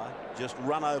tackler just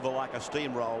run over like a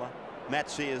steamroller. Matt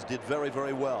Sears did very,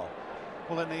 very well.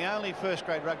 Well, in the only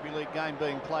first-grade rugby league game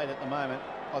being played at the moment,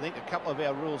 I think a couple of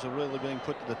our rules are really being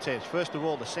put to the test. First of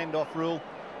all, the send-off rule.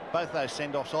 Both those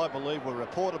send-offs, I believe, were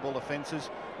reportable offences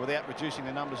without reducing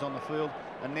the numbers on the field.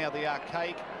 And now the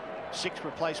archaic 6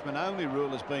 replacement only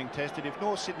rule is being tested. If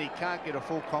North Sydney can't get a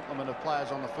full complement of players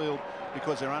on the field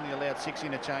because they're only allowed 6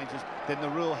 interchanges, then the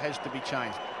rule has to be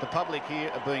changed. The public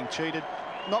here are being cheated,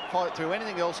 not quite through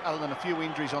anything else other than a few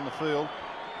injuries on the field.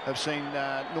 Have seen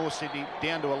North Sydney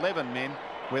down to 11 men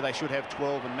where they should have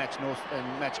 12 and match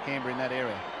Canberra in that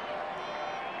area.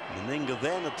 Meninga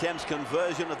then attempts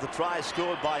conversion of the try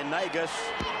scored by Nagus,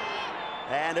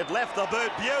 and it left the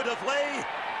boot beautifully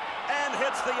and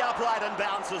hits the upright and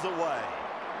bounces away.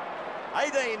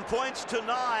 18 points to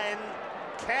 9,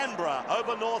 Canberra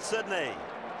over North Sydney.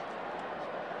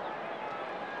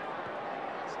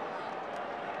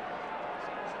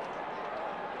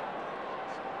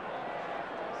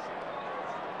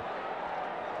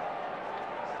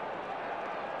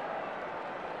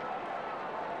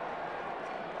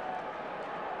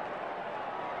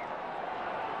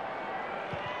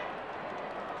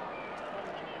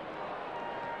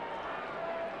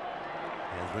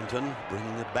 Brinton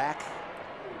bringing it back.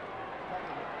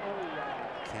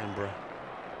 Canberra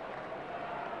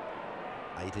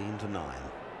 18 to 9.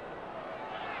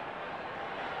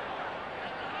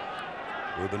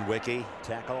 Ruben Wiki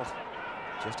tackled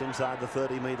just inside the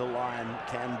 30-metre line.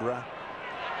 Canberra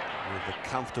with a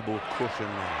comfortable cushion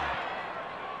now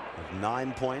of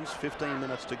 9 points, 15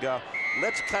 minutes to go.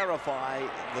 Let's clarify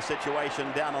the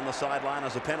situation down on the sideline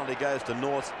as the penalty goes to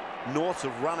North. Norths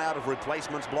have run out of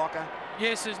replacements, Blocker.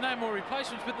 Yes, there's no more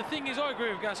replacements, but the thing is, I agree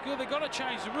with Gaskell, they've got to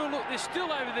change the rule. Look, they're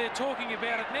still over there talking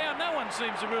about it now. No one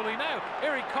seems to really know.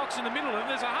 Eric Cox in the middle of them.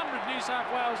 There's 100 New South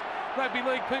Wales Rugby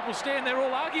League people stand there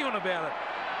all arguing about it.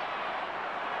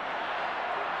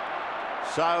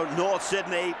 So North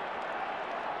Sydney,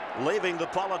 leaving the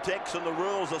politics and the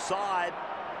rules aside,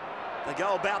 they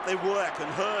go about their work, and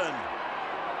Hearn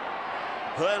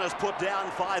has put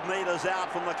down 5 metres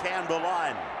out from the Canberra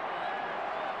line.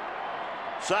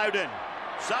 Soden,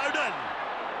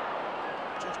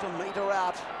 just a metre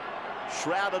out,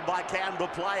 shrouded by Canberra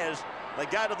players. They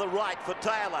go to the right for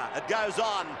Taylor. It goes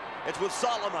on. It's with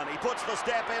Solomon. He puts the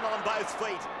step in on both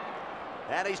feet,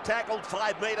 and he's tackled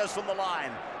 5 metres from the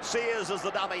line. Sears is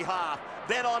the dummy half.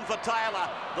 Then on for Taylor.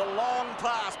 The long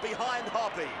pass behind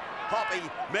Hoppy. Hoppy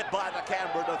met by the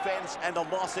Canberra defence, and a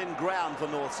loss in ground for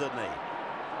North Sydney.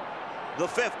 The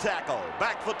 5th tackle,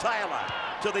 back for Taylor,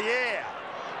 to the air.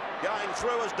 Going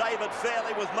through is David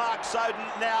Fairley with Mark Soden.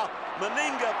 Now,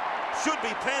 Meninga should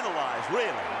be penalised,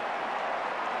 really.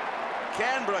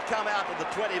 Canberra come out to the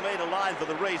 20-metre line for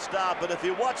the restart, but if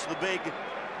you watch the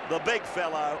big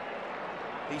fellow,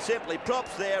 he simply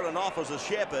props there and offers a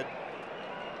shepherd.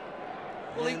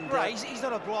 Well, he's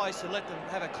not obliged to let them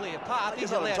have a clear path. He's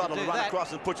not allowed entitled to do run that.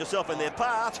 across and put yourself in their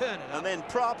path, turn it up, and then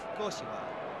prop. Of course you are.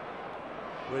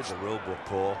 Where's the rule book,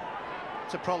 Paul?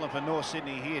 It's a problem for North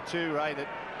Sydney here too, Ray, that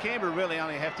Canberra really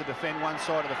only have to defend one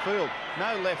side of the field.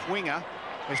 No left winger.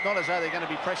 It's not as though they're going to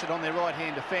be pressured on their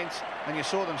right-hand defence, and you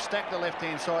saw them stack the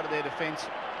left-hand side of their defence.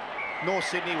 North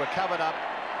Sydney were covered up,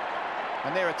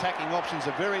 and their attacking options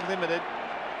are very limited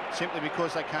simply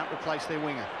because they can't replace their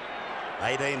winger.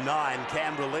 18-9,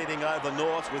 Canberra leading over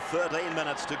North with 13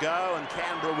 minutes to go, and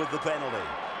Canberra with the penalty.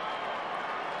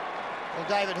 Well,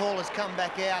 David Hall has come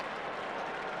back out.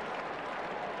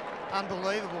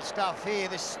 Unbelievable stuff here.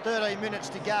 There's 13 minutes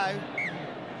to go.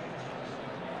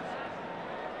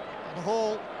 And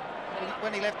Hall,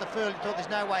 when he left the field, he thought there's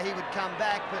no way he would come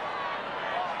back, but...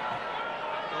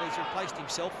 Well, he's replaced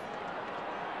himself.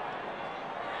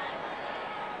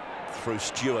 through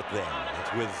Stewart then.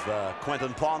 It's with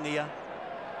Quentin Pongia.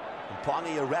 And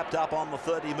Pongia wrapped up on the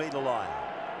 30-metre line.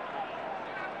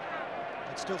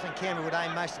 I still think Canberra would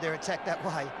aim most of their attack that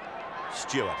way.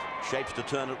 Stewart shapes to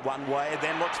turn it one way,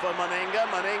 then looks for Meninga.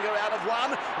 Meninga out of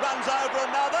one, runs over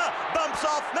another, bumps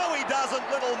off. No, he doesn't.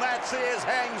 Little Matt Sears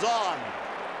hangs on.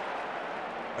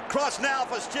 Across now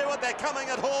for Stewart. They're coming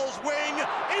at Hall's wing.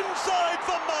 Inside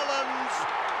for Mullins.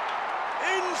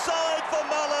 Inside for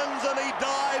Mullins, and he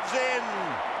dives in.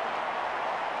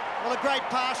 Well, a great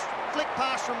pass, flick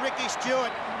pass from Ricky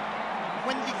Stewart.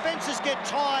 When the defences get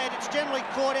tired, it's generally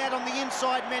caught out on the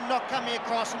inside men not coming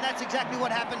across, and that's exactly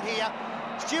what happened here.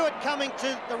 Stewart coming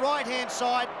to the right-hand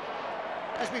side.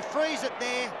 As we freeze it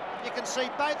there, you can see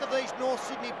both of these North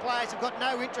Sydney players have got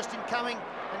no interest in coming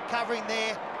and covering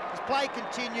there. As play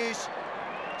continues,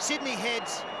 Sydney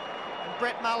heads, and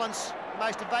Brett Mullins, the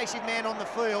most evasive man on the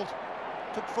field,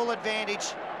 took full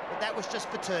advantage, but that was just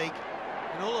fatigue.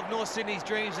 And all of North Sydney's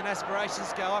dreams and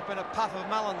aspirations go up in a puff of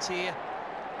Mullins here.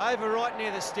 Over right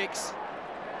near the sticks.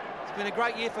 It's been a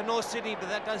great year for North Sydney, but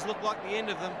that does look like the end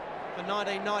of them for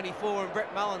 1994, and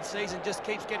Brett Mullins' season just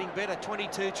keeps getting better.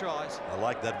 22 tries. I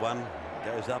like that one.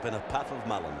 Goes up in a puff of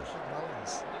Mullins.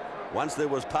 Once there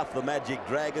was Puff the Magic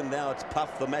Dragon, now it's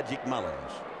Puff the Magic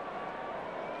Mullins.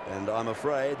 And I'm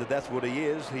afraid that that's what he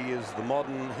is. He is the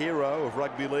modern hero of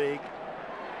rugby league.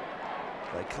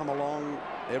 They come along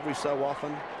every so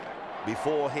often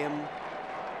before him.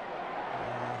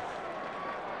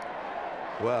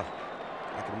 Well,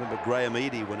 I can remember Graham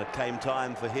Eadie when it came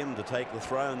time for him to take the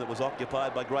throne that was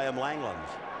occupied by Graham Langlands.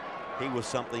 He was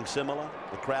something similar.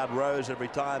 The crowd rose every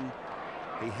time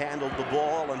he handled the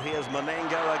ball, and here's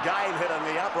Meninga again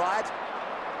hitting the upright.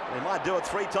 He might do it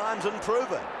 3 times and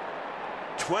prove it.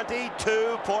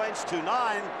 22 points to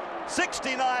 9.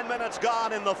 69 minutes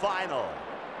gone in the final.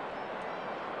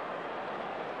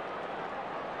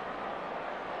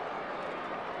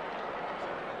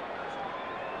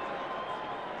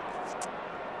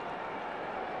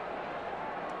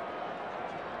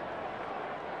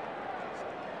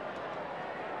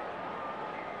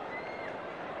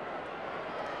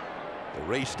 The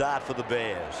restart for the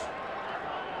Bears.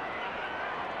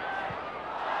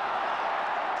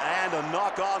 And a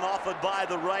knock-on offered by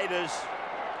the Raiders.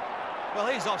 Well,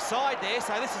 he's offside there,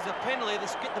 so this is a penalty.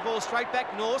 Let's get the ball straight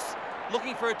back North,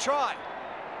 looking for a try.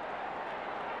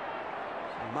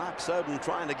 Mark Soden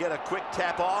trying to get a quick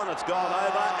tap on. It's gone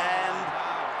over,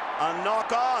 and a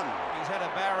knock-on. He's had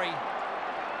a Barry.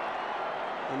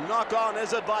 A knock-on,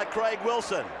 is it, by Craig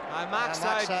Wilson? Mark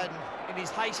Soden, in his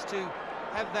haste to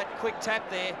have that quick tap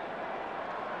there.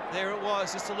 There it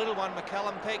was, just a little one.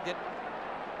 McCallum pegged it.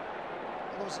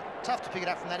 Well, it was tough to pick it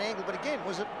up from that angle, but again,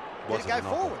 did it go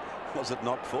forward? Was it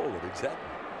knocked forward? Exactly.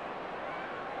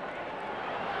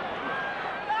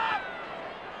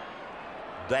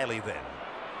 Daly then.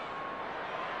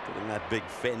 Putting that big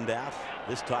fend out.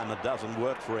 This time it doesn't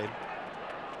work for him.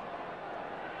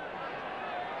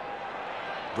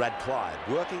 Brad Clyde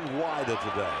working wider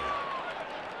today.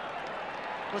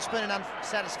 Well, it's been an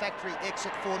unsatisfactory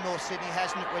exit for North Sydney,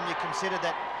 hasn't it, when you consider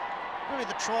that really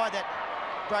the try that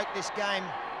broke this game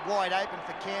wide open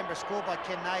for Canberra, scored by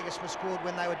Ken Nagus, was scored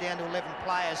when they were down to 11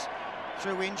 players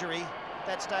through injury. At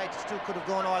that stage, it still could have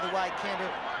gone either way.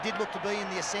 Canberra did look to be in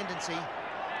the ascendancy.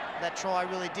 That try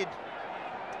really did,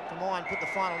 for mine, put the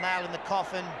final nail in the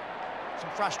coffin. Some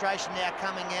frustration now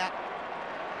coming out.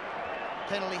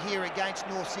 Penalty here against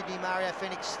North Sydney. Mario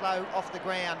Fenix slow off the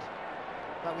ground.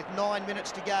 But with 9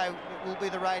 minutes to go, it will be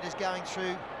the Raiders going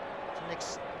through to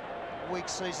next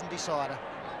week's season decider.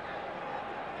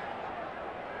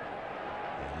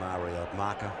 Mario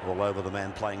marker all over the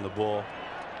man playing the ball.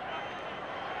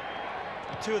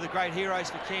 Two of the great heroes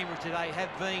for Canberra today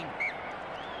have been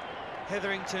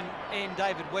Hetherington and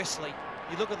David Wesley.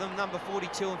 You look at them, number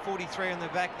 42 and 43 on the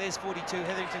back. There's 42,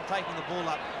 Hetherington taking the ball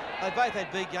up. They both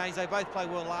had big games. They both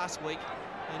played well last week.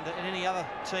 And in any other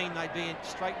team, they'd be in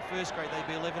straight in first grade. They'd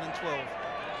be 11 and 12.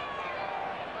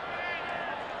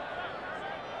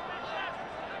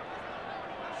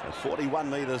 So 41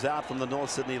 metres out from the North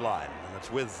Sydney line. And it's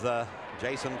with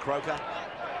Jason Croker.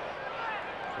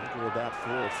 We're about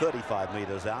 35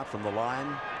 metres out from the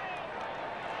line.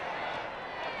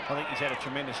 I think he's had a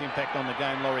tremendous impact on the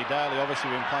game. Laurie Daly, obviously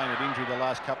been playing with injury the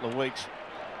last couple of weeks.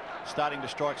 Starting to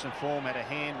strike some form, had a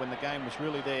hand when the game was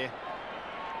really there.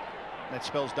 That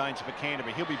spells danger for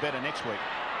Canterbury. He'll be better next week.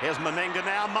 Here's Meninga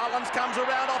now. Mullins comes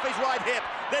around off his right hip.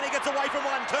 Then he gets away from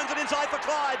one, turns it inside for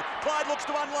Clyde. Clyde looks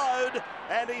to unload,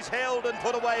 and he's held and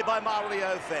put away by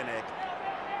Mario Fenech.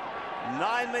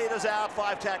 9 metres out,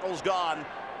 5 tackles gone.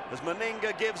 As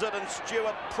Meninga gives it, and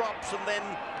Stewart props and then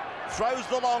throws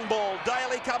the long ball.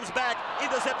 Daly comes back,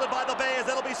 intercepted by the Bears.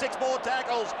 That'll be 6 more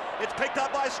tackles. It's picked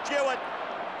up by Stewart.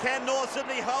 Can North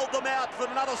Sydney hold them out for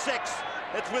another 6?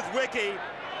 It's with Wiki.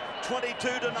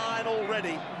 22-9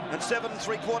 already, and 7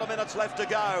 3/4 minutes left to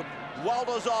go.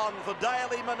 Walters on for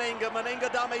Daly Meninga.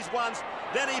 Meninga dummies once,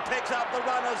 then he picks up the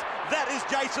runners. That is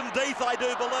Jason Death, I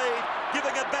do believe,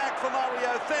 giving it back for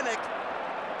Mario Fennick.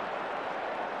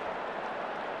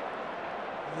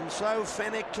 And so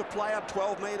Fennick to player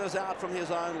 12 metres out from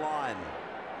his own line.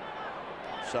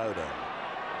 Soda,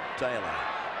 Taylor,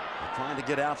 they're trying to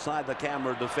get outside the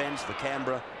Canberra defence. The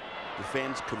Canberra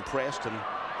defence compressed, and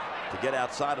to get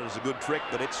outside it is a good trick,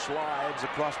 but it slides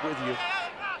across with you.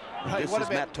 Hey, this is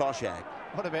Matt Toshak.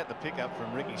 What about the pickup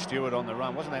from Ricky Stewart on the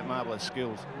run? Wasn't that marvellous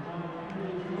skills?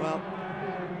 Well,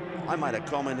 I made a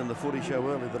comment in the footy show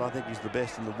earlier that I think he's the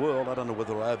best in the world. I don't know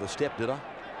whether I overstepped, did I?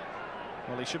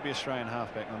 Well, he should be Australian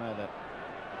halfback, I know that.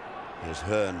 Here's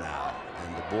Hearn now,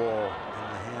 and the ball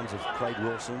in the hands of Craig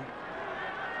Wilson.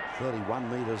 31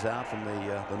 metres out from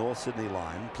the North Sydney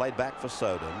line. Played back for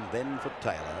Soden, then for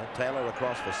Taylor. Taylor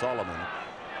across for Solomon.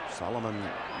 Solomon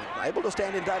able to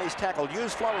stand in Daly's tackle.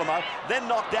 Use Florimo, then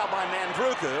knocked out by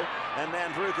Mandruku. And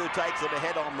Mandruku takes it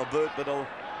ahead on the boot, but it'll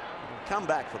come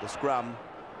back for the scrum.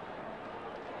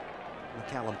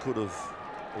 McCallum could have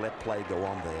let play go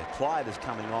on there. Clyde is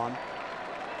coming on.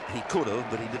 He could have,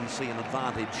 but he didn't see an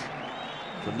advantage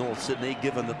for North Sydney,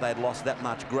 given that they'd lost that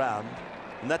much ground.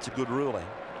 And that's a good ruling.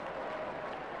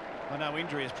 I know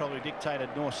injury has probably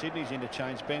dictated North Sydney's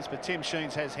interchange, Benz, but Tim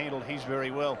Sheens has handled his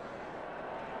very well.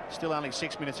 Still only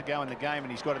 6 minutes to go in the game,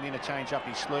 and he's got an interchange up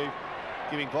his sleeve,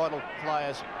 giving vital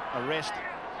players a rest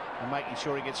and making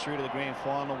sure he gets through to the grand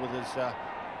final with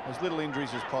as little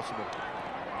injuries as possible.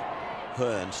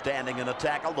 Hearn standing in a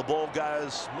tackle. The ball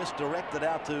goes misdirected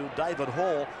out to David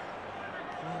Hall.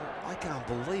 Well, I can't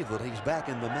believe that he's back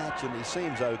in the match, and he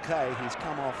seems okay. He's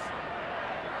come off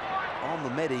on the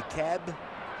Medicab.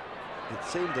 It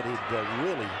seemed that he'd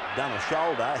really done a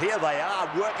shoulder. Here they are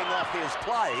working off his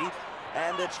play,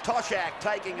 and it's Toshak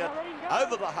taking it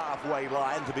over the halfway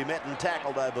line to be met and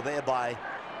tackled over there by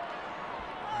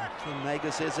Tim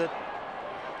Nagus, is it?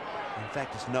 In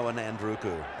fact, it's Noah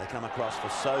Nandruku. They come across for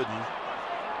Soden.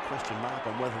 Question mark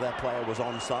on whether that player was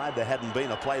onside. There hadn't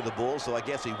been a play the ball, so I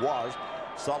guess he was.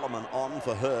 Solomon on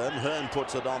for Hearn. Hearn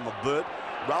puts it on the boot,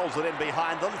 rolls it in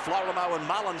behind them. Florimo and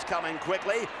Mullins coming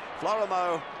quickly.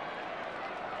 Florimo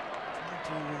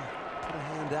to put a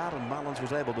hand out, and Mullins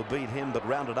was able to beat him, but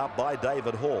rounded up by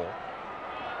David Hall.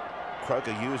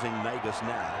 Croker using Nagus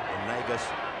now, and Nagus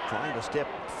trying to step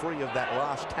free of that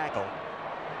last tackle.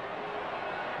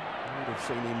 You would have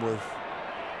seen him with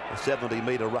a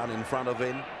 70-metre run in front of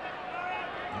him.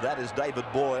 That is David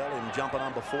Boyle in jumper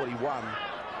number 41.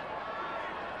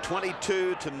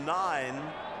 22-9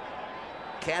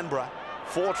 Canberra,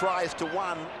 4 tries to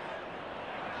 1.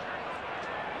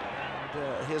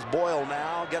 Here's Boyle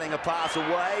now getting a pass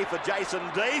away for Jason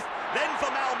Death, then for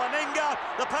Mal Meninga.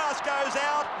 The pass goes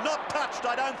out, not touched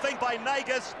I don't think by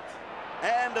Nagus,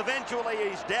 and eventually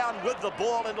he's down with the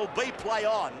ball and it'll be play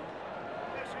on.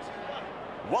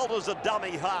 Walters a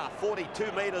dummy half,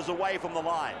 42 metres away from the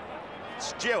line.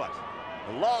 Stewart,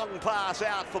 a long pass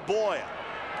out for Boyle.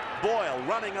 Boyle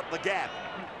running at the gap.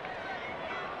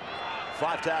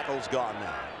 5 tackles gone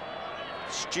now.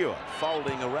 Stewart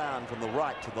folding around from the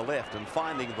right to the left and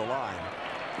finding the line.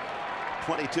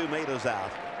 22 metres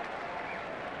out.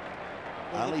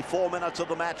 Only 4 minutes of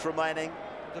the match remaining.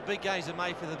 The big games are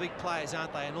made for the big players,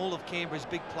 aren't they? And all of Canberra's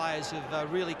big players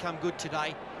have really come good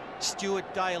today.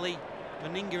 Stewart, Daly,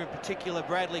 Meninga in particular,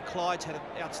 Bradley Clyde's had an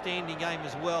outstanding game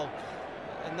as well.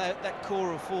 And that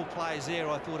core of 4 players there,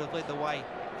 I thought, have led the way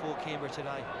for Canberra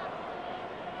today.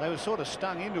 They were sort of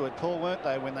stung into it, Paul, weren't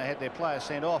they, when they had their players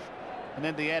sent off? And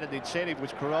then the added incentive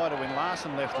was Corrida when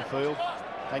Larson left the field.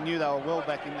 They knew they were well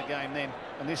back in the game then.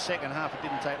 And this second half, it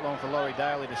didn't take long for Laurie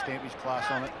Daly to stamp his class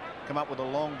on it, come up with a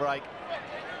long break,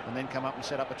 and then come up and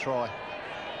set up a try.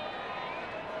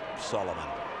 Solomon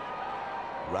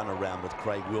run around with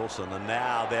Craig Wilson, and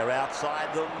now they're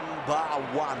outside them, bar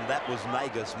 1. That was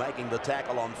Nagus making the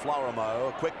tackle on Florimo.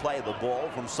 A quick play of the ball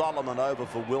from Solomon over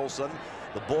for Wilson.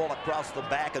 The ball across the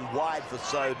back and wide for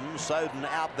Soden. Soden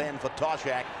out then for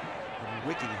Toshak. And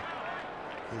Wiki,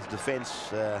 his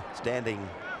defence standing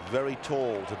very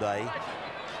tall today.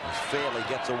 As Fairley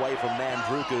gets away from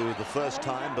Nandruku the first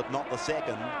time, but not the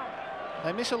second.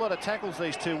 They miss a lot of tackles,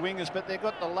 these 2 wingers, but they've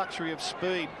got the luxury of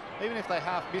speed. Even if they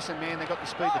half miss a man, they've got the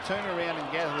speed to turn around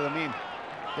and gather them in.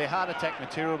 They're hard attack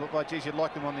material, but by geez, you'd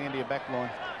like them on the end of your back line.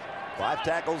 5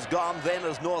 tackles gone then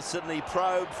as North Sydney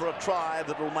probe for a try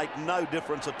that will make no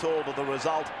difference at all to the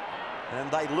result.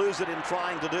 And they lose it in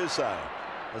trying to do so,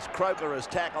 as Croker is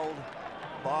tackled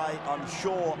by, I'm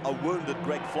sure, a wounded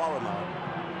Greg Florimo.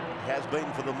 Has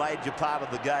been for the major part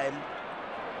of the game.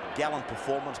 Gallant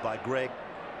performance by Greg.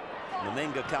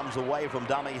 Meninga comes away from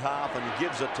dummy half and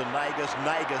gives it to Nagas.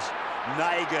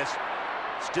 Nagas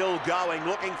still going,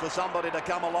 looking for somebody to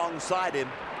come alongside him.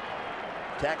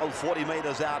 Tackled 40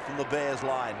 metres out from the Bears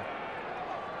line.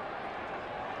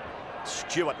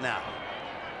 Stewart now.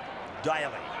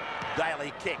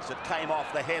 Daly kicks. It came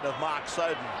off the head of Mark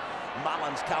Soden.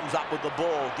 Mullins comes up with the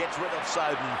ball, gets rid of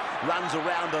Soden, runs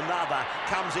around another,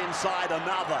 comes inside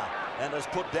another, and is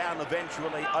put down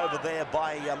eventually over there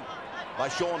by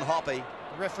Sean Hoppy.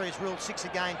 The referee's ruled 6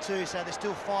 again too, so there's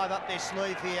still 5 up their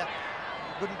sleeve here.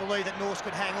 Wouldn't believe that Norths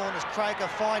could hang on as Croker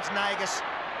finds Nagas.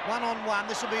 1-on-1,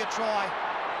 this will be a try.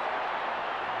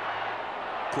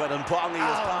 Quentin Pongi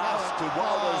has passed to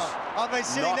Walters. I've been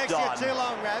sitting next to you too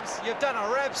long, Rabs. You've done a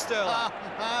Rab, Sterling. Oh,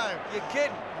 no. You're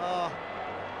kidding. Oh.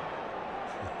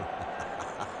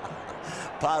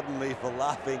 Pardon me for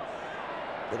laughing,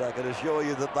 but I can assure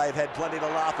you that they've had plenty to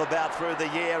laugh about through the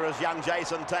year as young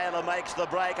Jason Taylor makes the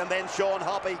break, and then Sean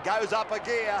Hoppy goes up a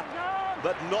gear,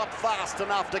 but not fast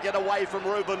enough to get away from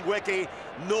Ruben Wiki.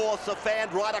 North's a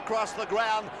fan right across the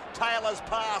ground. Taylor's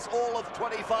pass, all of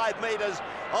 25 metres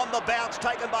on the bounce,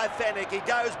 taken by Fennick. He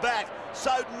goes back.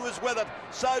 Soden was with it.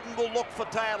 Soden will look for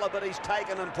Taylor, but he's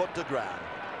taken and put to ground.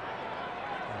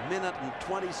 1 minute and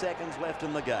 20 seconds left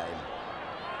in the game.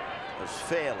 As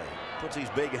Fairley puts his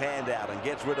big hand out and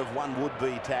gets rid of one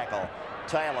would-be tackle.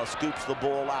 Taylor scoops the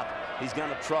ball up. He's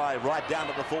going to try right down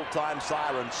to the full-time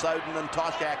siren. Soden and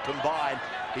Toshak combined.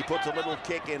 He puts a little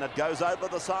kick in. It goes over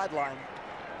the sideline.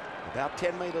 About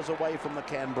 10 metres away from the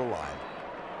Canberra line.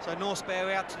 So Norths bow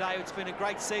out today. It's been a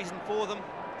great season for them.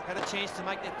 Had a chance to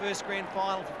make their first grand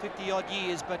final for 50-odd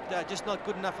years, but just not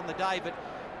good enough on the day. But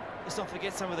let's not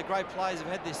forget some of the great players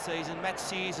have had this season. Matt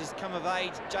Sears has come of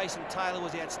age. Jason Taylor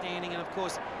was outstanding. And, of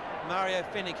course, Mario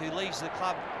Fennick, who leaves the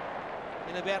club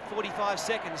in about 45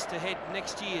 seconds to head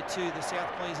next year to the South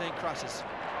Queensland Crushers.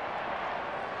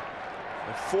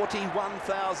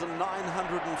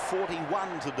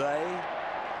 41,941 today.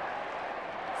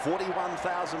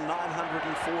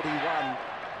 41,941.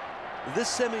 This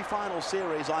semi-final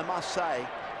series, I must say,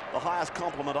 the highest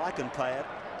compliment I can pay it.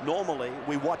 Normally,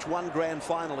 we watch one grand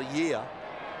final a year,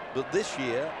 but this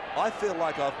year, I feel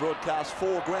like I've broadcast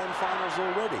 4 grand finals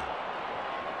already.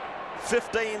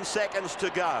 15 seconds to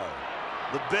go.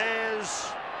 The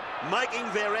Bears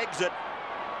making their exit,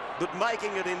 but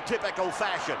making it in typical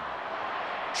fashion.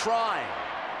 Trying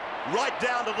right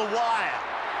down to the wire,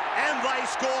 and they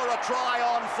score a try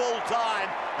on full time.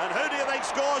 And who do you think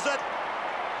scores it?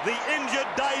 The injured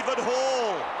David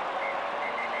Hall.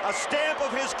 A stamp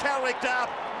of his character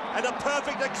and a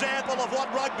perfect example of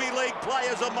what rugby league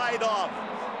players are made of.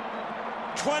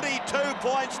 22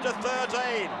 points to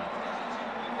 13.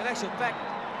 In actual fact,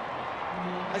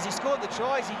 has he scored the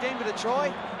try? Is he deemed it a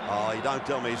try? Oh, you don't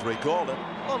tell me he's recalled it.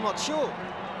 Well, I'm not sure.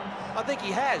 I think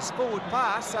he has. Forward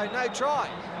pass, so no try.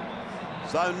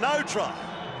 So no try.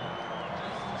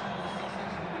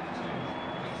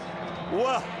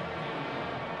 Well,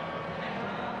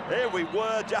 here we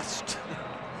were just,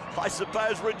 I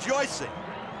suppose, rejoicing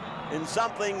in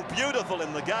something beautiful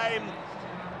in the game.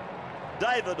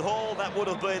 David Hall, that would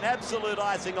have been absolute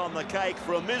icing on the cake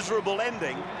for a miserable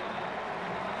ending.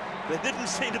 There didn't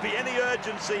seem to be any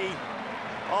urgency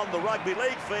on the rugby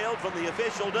league field from the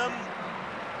officialdom.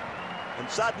 And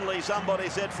suddenly somebody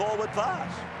said forward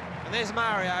pass. And there's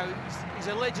Mario. He's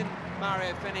a legend,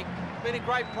 Mario Fennick. Been a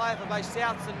great player for both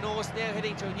Souths and Norths, now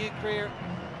heading to a new career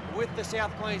with the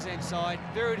South Queensland side.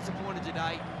 Very disappointed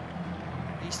today.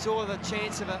 He saw the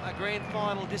chance of a grand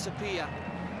final disappear.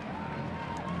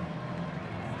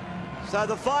 So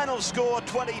the final score,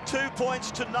 22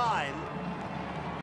 points to 9.